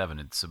 77.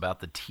 It's about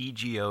the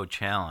TGO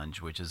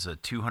Challenge, which is a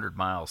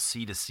 200-mile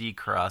sea-to-sea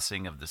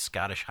crossing of the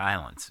Scottish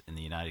Highlands in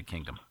the United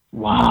Kingdom.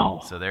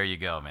 Wow. So there you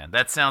go, man.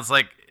 That sounds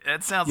like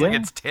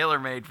it's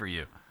tailor-made for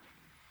you.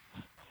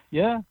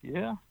 Yeah.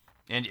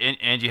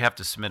 And you have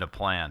to submit a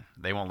plan.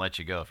 They won't let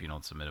you go if you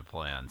don't submit a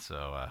plan.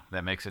 So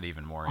that makes it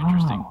even more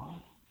interesting. Wow.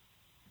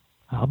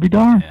 I'll be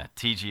darned. Yeah,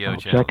 TGO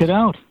Challenge. Check it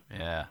out.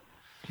 Yeah.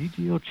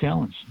 TGO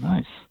Challenge.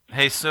 Nice.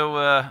 Hey, so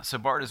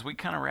Bart, as we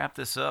kind of wrap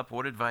this up,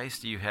 what advice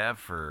do you have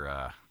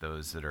for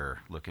those that are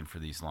looking for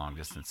these long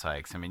distance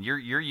hikes? I mean, you're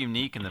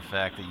unique in the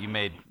fact that you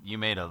made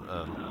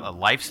a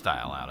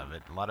lifestyle out of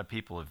it. A lot of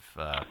people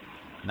have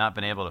not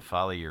been able to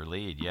follow your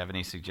lead. Do you have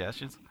any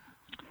suggestions?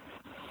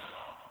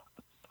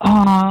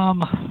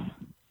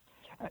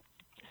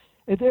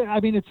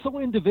 It's so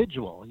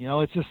individual.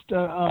 It's just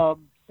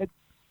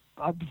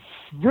I'm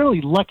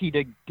really lucky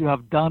to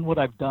have done what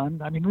I've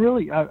done. I mean,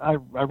 really, I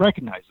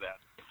recognize that.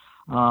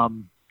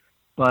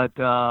 But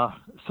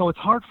so it's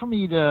hard for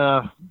me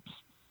to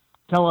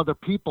tell other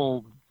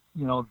people,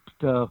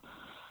 to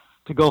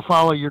go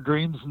follow your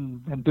dreams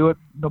and do it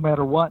no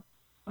matter what.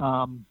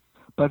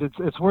 But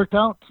it's worked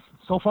out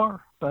so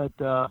far. But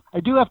I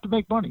do have to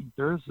make money.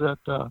 There's that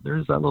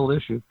little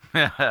issue.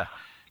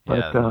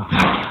 But,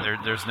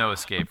 there's no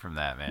escape from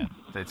that, man.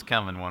 It's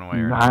coming one way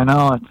or another. I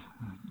know it.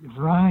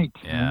 Right.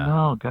 Yeah. I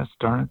know. Gosh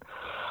darn it.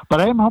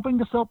 But I am hoping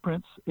to sell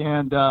prints,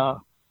 and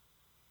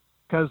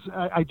because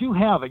I do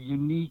have a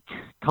unique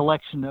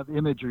collection of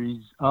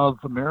imageries of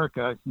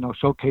America,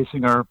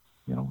 showcasing our,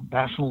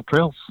 national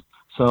trails.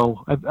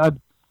 So I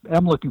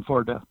am looking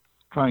forward to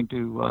trying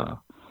to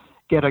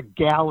get a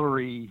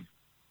gallery,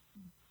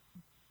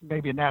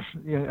 maybe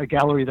a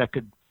gallery that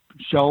could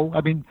show.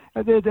 I mean,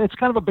 it's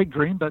kind of a big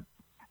dream, but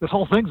this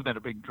whole thing's been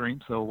a big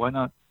dream, so why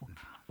not?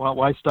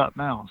 Why stop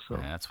now? So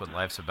yeah, that's what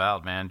life's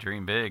about, man.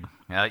 Dream big.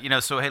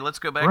 So hey, let's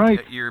go back.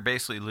 Right. You're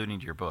basically alluding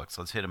to your books.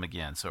 Let's hit them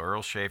again. So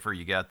Earl Schaefer,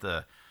 you got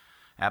the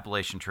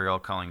Appalachian Trail,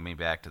 Calling Me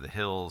Back to the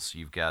Hills.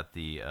 You've got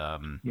the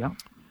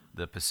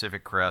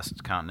Pacific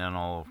Crest,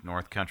 Continental,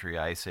 North Country,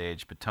 Ice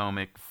Age,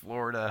 Potomac,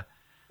 Florida.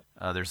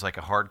 There's like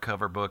a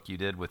hardcover book you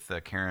did with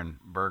Karen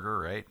Berger,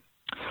 right?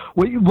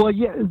 Well,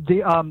 yeah,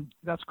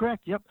 that's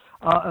correct. Yep.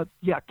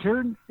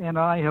 Karen and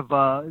I have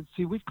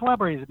we've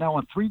collaborated now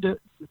on three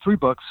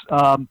books.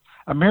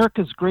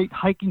 America's Great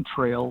Hiking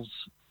Trails,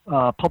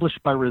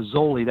 published by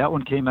Rizzoli. That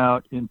one came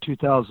out in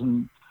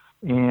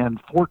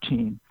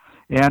 2014,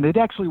 and it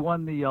actually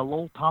won the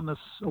Lowell Thomas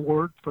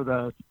Award for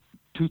the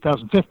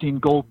 2015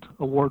 Gold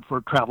Award for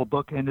a travel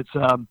book, and it's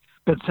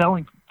been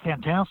selling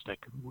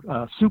fantastic.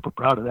 Super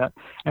proud of that,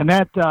 and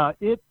that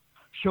it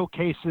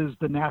showcases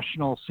the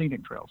national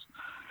scenic trails.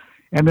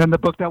 And then the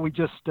book that we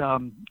just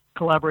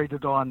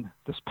collaborated on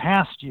this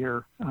past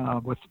year,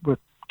 with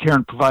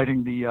Karen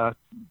providing the a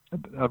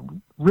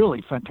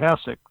really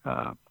fantastic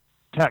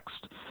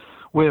text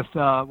with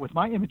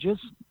my images,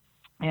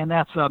 and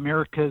that's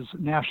America's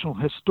National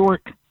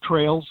Historic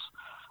Trails,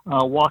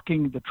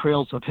 Walking the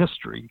Trails of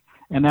History,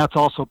 and that's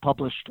also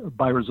published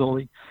by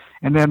Rizzoli.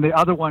 And then the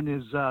other one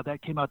is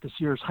that came out this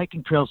year is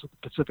Hiking Trails of the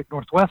Pacific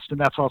Northwest, and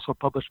that's also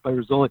published by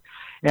Rizzoli.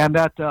 And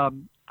that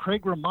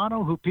Craig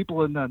Romano, who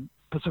people in the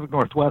Pacific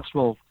Northwest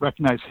will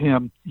recognize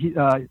him.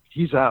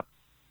 He's a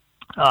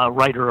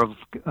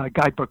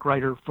guidebook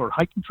writer for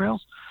hiking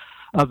trails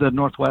of the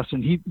Northwest,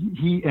 and he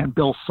and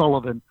Bill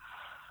Sullivan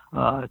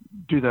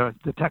do the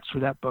text for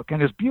that book,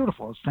 and it's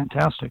beautiful. It's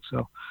fantastic.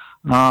 So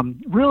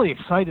really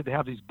excited to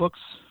have these books,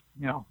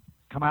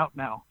 come out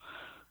now.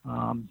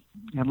 And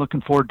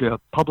looking forward to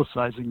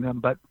publicizing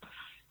them, but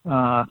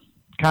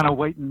kind of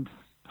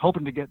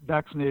hoping to get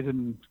vaccinated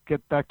and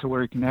get back to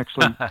where you can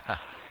actually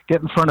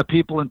get in front of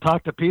people and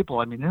talk to people.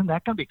 I mean, isn't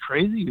that going to be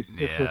crazy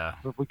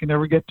if we can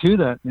ever get to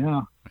that?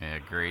 Yeah. Yeah,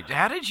 great.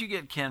 How did you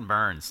get Ken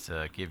Burns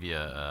to give you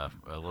a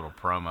little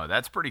promo?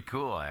 That's pretty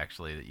cool,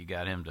 actually, that you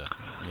got him to,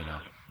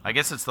 I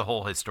guess it's the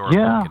whole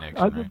historical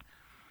connection, right?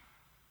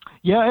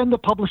 Yeah, and the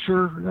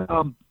publisher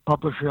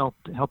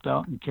helped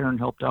out, and Karen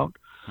helped out.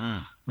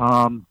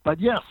 But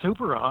yeah,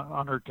 super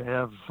honored to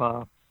have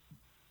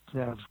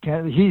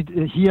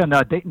he and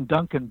Dayton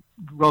Duncan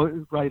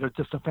write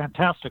just a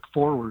fantastic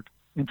foreword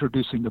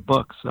introducing the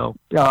book. So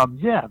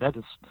that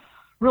is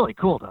really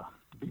cool to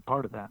be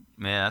part of that.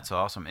 Yeah, that's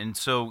awesome. And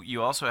so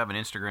you also have an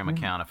Instagram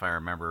account, if I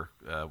remember,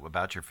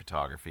 about your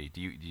photography.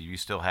 Do you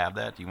still have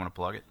that? Do you want to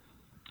plug it?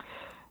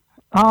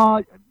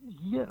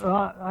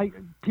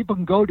 People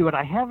can go to it.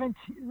 I haven't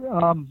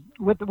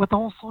with the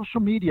whole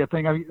social media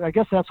thing. I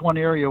guess that's one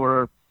area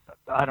where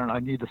I don't know. I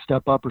need to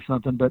step up or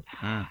something. But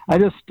I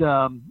just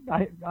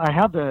I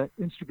have the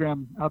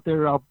Instagram out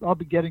there. I'll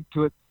be getting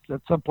to it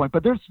at some point.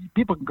 But there's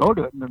people can go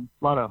to it, and there's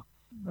a lot of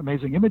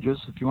amazing images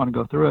if you want to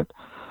go through it.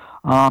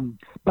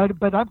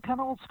 But I'm kind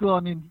of old school.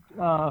 I mean,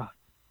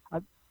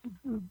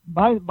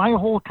 my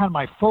whole kind of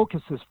my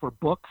focus is for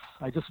books.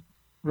 I just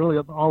really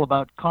all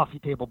about coffee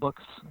table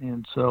books.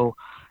 And so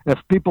if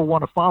people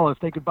want to follow, if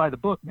they could buy the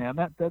book, man,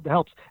 that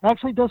helps.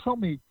 Actually, it does help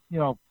me,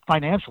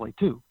 financially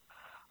too.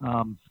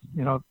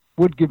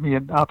 Would give me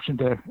an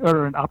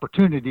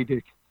opportunity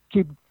to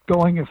keep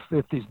going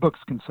if these books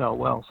can sell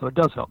well. So it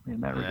does help me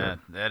in that regard.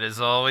 That is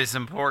always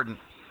important.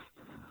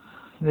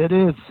 It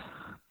is.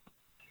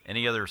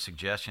 Any other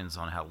suggestions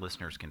on how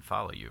listeners can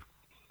follow you?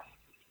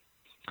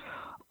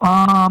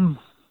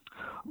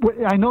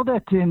 I know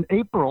that in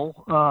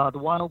April, the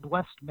Wild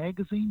West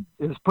magazine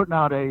is putting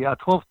out a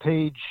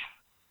 12-page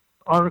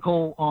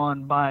article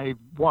on my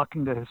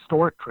walking the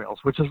historic trails,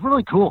 which is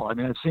really cool. I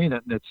mean, I've seen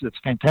it, and it's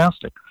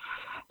fantastic.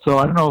 So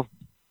I don't know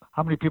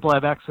how many people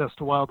have access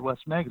to Wild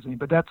West magazine,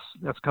 but that's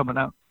coming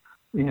out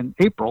in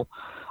April.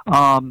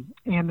 And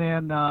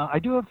then I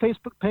do have a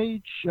Facebook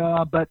page,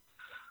 but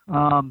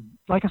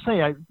like I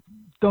say, I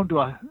don't do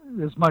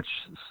as much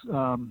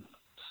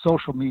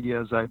social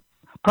media as I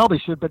probably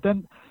should. But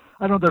then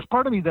I don't know. There's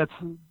part of me that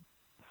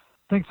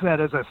thinks that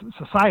as a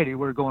society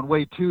we're going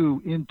way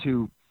too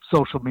into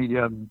social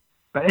media.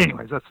 But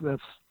anyways,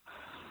 that's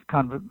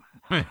kind of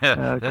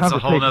that's a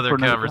whole other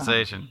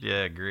conversation.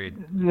 Yeah,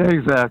 agreed. Yeah,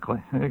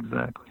 exactly.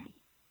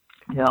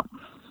 Yeah.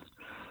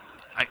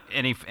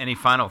 Any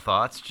final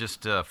thoughts?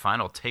 Just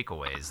final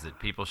takeaways that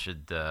people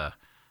should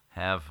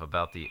have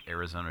about the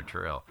Arizona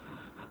Trail?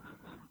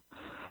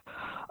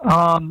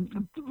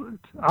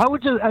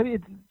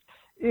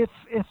 If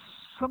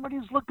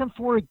somebody's looking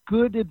for a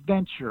good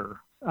adventure,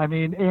 I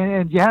mean,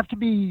 and you have to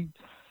be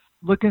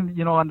looking,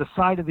 on the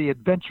side of the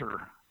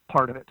adventure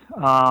part of it.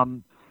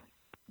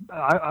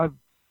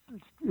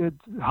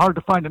 It's hard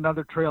to find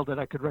another trail that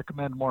I could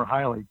recommend more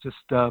highly. Just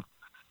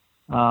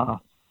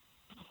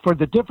for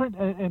the different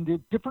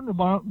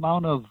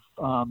amount of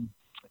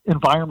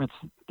environments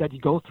that you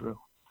go through.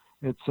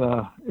 It's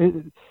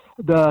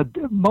the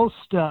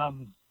most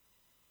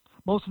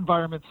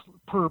environments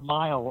per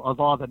mile of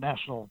all the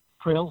national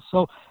trails.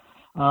 So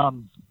I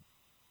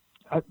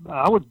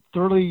would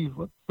thoroughly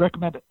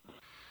recommend it.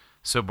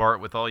 So Bart,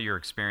 with all your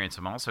experience,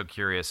 I'm also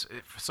curious,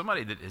 for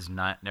somebody that has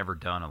never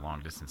done a long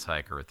distance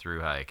hike or a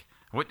through hike,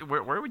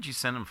 where would you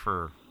send them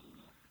for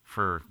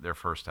their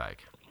first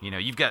hike?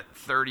 You've got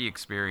 30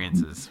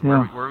 experiences.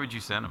 Yeah. Where would you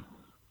send them?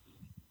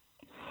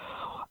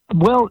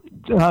 Well,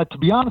 to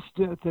be honest,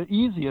 the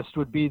easiest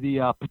would be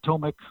the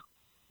Potomac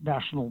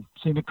National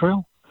Scenic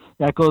Trail.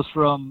 That goes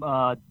from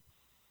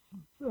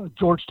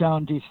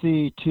Georgetown,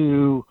 D.C.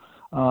 to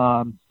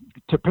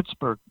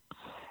Pittsburgh.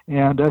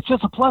 And it's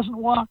just a pleasant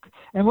walk.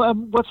 And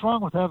what's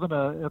wrong with having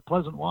a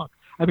pleasant walk?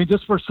 I mean,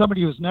 just for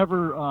somebody who's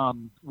never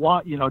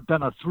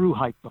done a through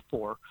hike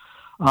before.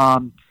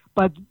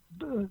 But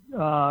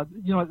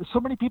so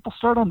many people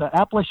start on the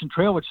Appalachian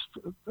Trail, which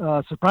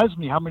surprises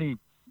me how many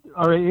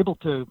are able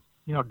to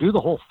do the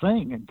whole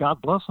thing. And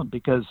God bless them,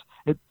 because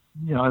it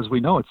as we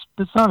know, it's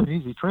not an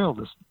easy trail,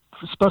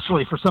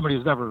 especially for somebody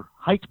who's never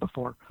hiked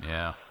before.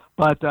 Yeah.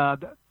 But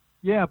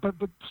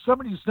but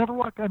somebody who's never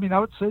walked, I mean, I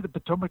would say the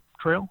Potomac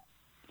Trail.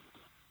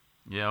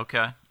 Yeah.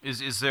 Okay.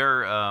 Is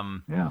there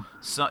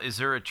is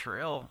there a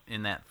trail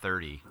in that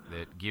 30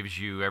 that gives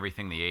you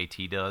everything the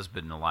AT does,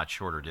 but in a lot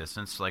shorter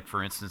distance? Like,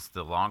 for instance,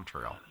 the Long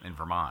Trail in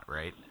Vermont,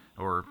 right?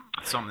 Or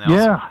something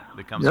else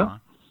that comes on?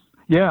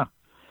 Yeah.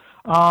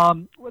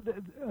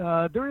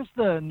 There is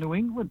the New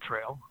England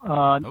Trail.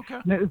 Okay.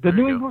 The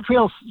New England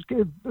Trail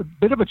is a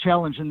bit of a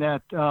challenge in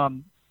that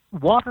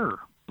water,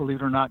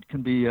 believe it or not,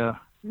 can be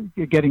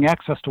getting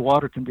access to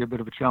water can be a bit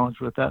of a challenge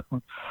with that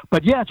one.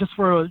 But yeah, just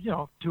for a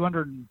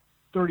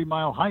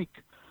 230-mile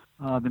hike,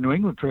 the New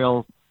England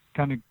Trail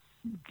kind of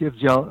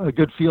gives you a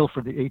good feel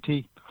for the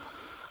AT.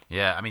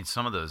 Yeah, I mean,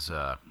 some of those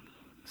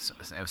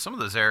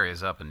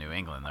areas up in New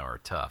England, though, are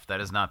tough.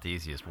 That is not the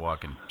easiest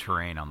walking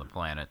terrain on the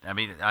planet. I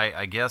mean,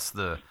 I guess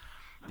the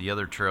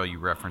other trail you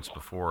referenced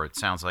before, it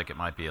sounds like it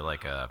might be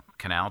like a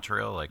canal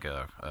trail, like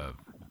a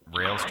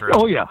rails trail.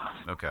 Oh, yeah.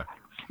 Okay.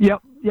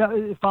 Yep. Yeah,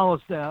 it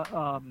follows the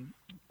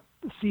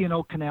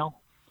C&O Canal.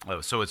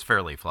 Oh, so it's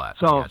fairly flat.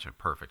 So, gotcha.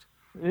 Perfect.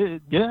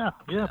 Yeah,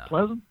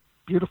 pleasant,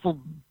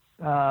 beautiful,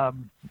 lot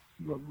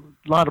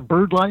of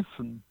bird life,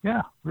 and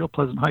real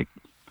pleasant hike.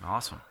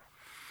 Awesome.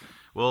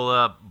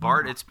 Well,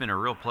 Bart, it's been a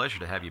real pleasure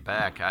to have you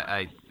back.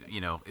 I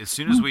as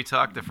soon as we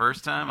talked the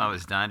first time, I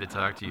was dying to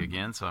talk to you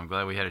again, so I'm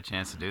glad we had a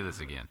chance to do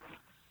this again.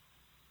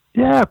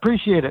 Yeah, I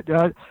appreciate it.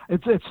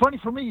 It's funny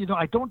for me,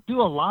 I don't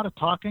do a lot of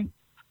talking,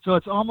 so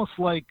it's almost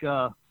like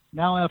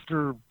now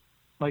after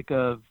like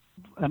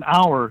an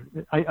hour,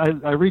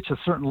 I reach a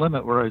certain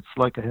limit where it's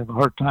like I have a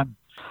hard time.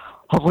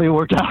 Hopefully it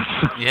worked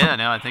out. Yeah,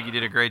 no, I think you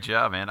did a great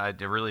job, man. I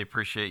really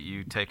appreciate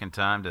you taking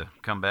time to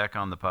come back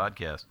on the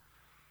podcast.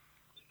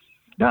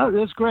 No, it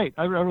was great.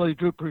 I really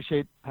do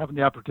appreciate having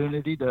the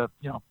opportunity to,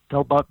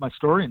 tell about my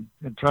story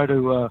and try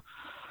to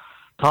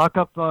talk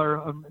up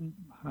our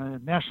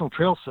national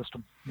trail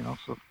system.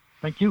 So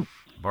thank you,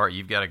 Bart.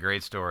 You've got a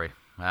great story.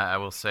 I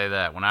will say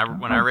that when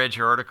I read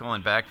your article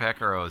in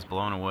Backpacker, I was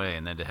blown away,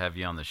 and then to have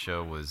you on the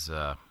show was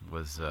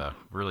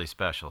really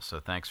special. So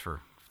thanks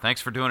for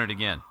doing it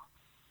again.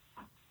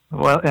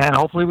 Well, and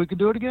hopefully we can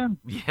do it again.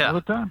 Yeah.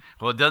 Another time.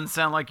 Well, it doesn't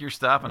sound like you're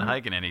stopping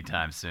hiking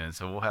anytime soon,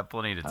 so we'll have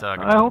plenty to talk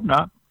about. I hope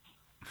not.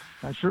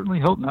 I certainly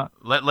hope not.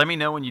 Let me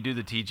know when you do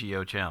the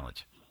TGO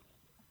challenge.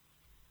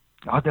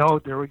 Oh,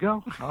 there we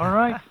go. All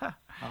right.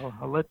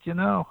 I'll let you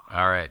know.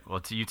 All right.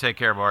 Well, you take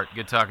care, Bart.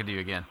 Good talking to you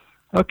again.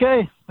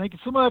 Okay. Thank you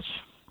so much.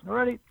 All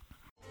righty.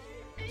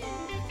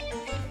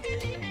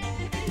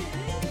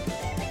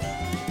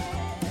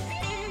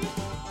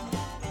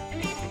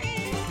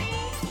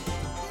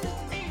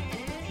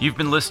 You've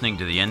been listening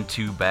to the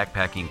N2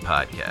 Backpacking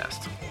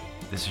Podcast.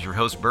 This is your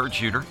host, Bird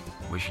Shooter,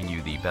 wishing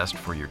you the best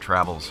for your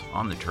travels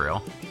on the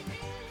trail.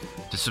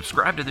 To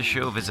subscribe to the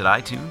show, visit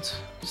iTunes,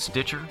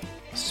 Stitcher,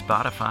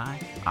 Spotify,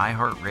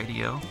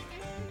 iHeartRadio,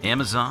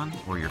 Amazon,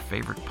 or your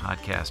favorite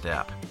podcast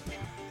app.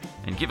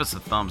 And give us a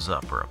thumbs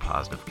up or a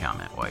positive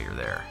comment while you're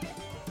there.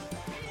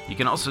 You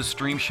can also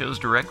stream shows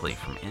directly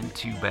from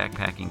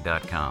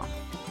n2backpacking.com.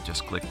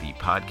 Just click the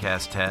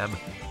podcast tab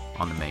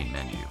on the main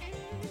menu.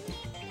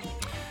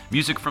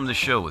 Music from the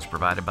show was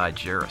provided by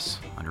Jairus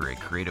under a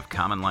Creative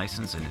Commons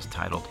license and is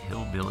titled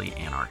Hillbilly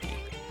Anarchy.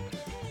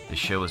 This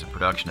show is a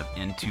production of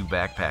N2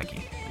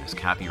 Backpacking and is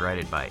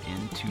copyrighted by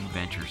N2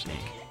 Ventures,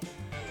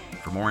 Inc.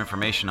 For more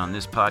information on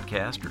this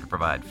podcast or to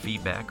provide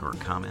feedback or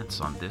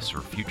comments on this or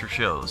future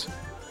shows,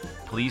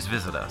 please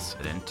visit us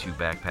at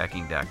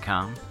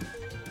n2backpacking.com.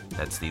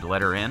 That's the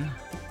letter N,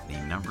 the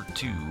number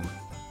 2,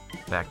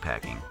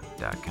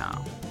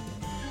 backpacking.com.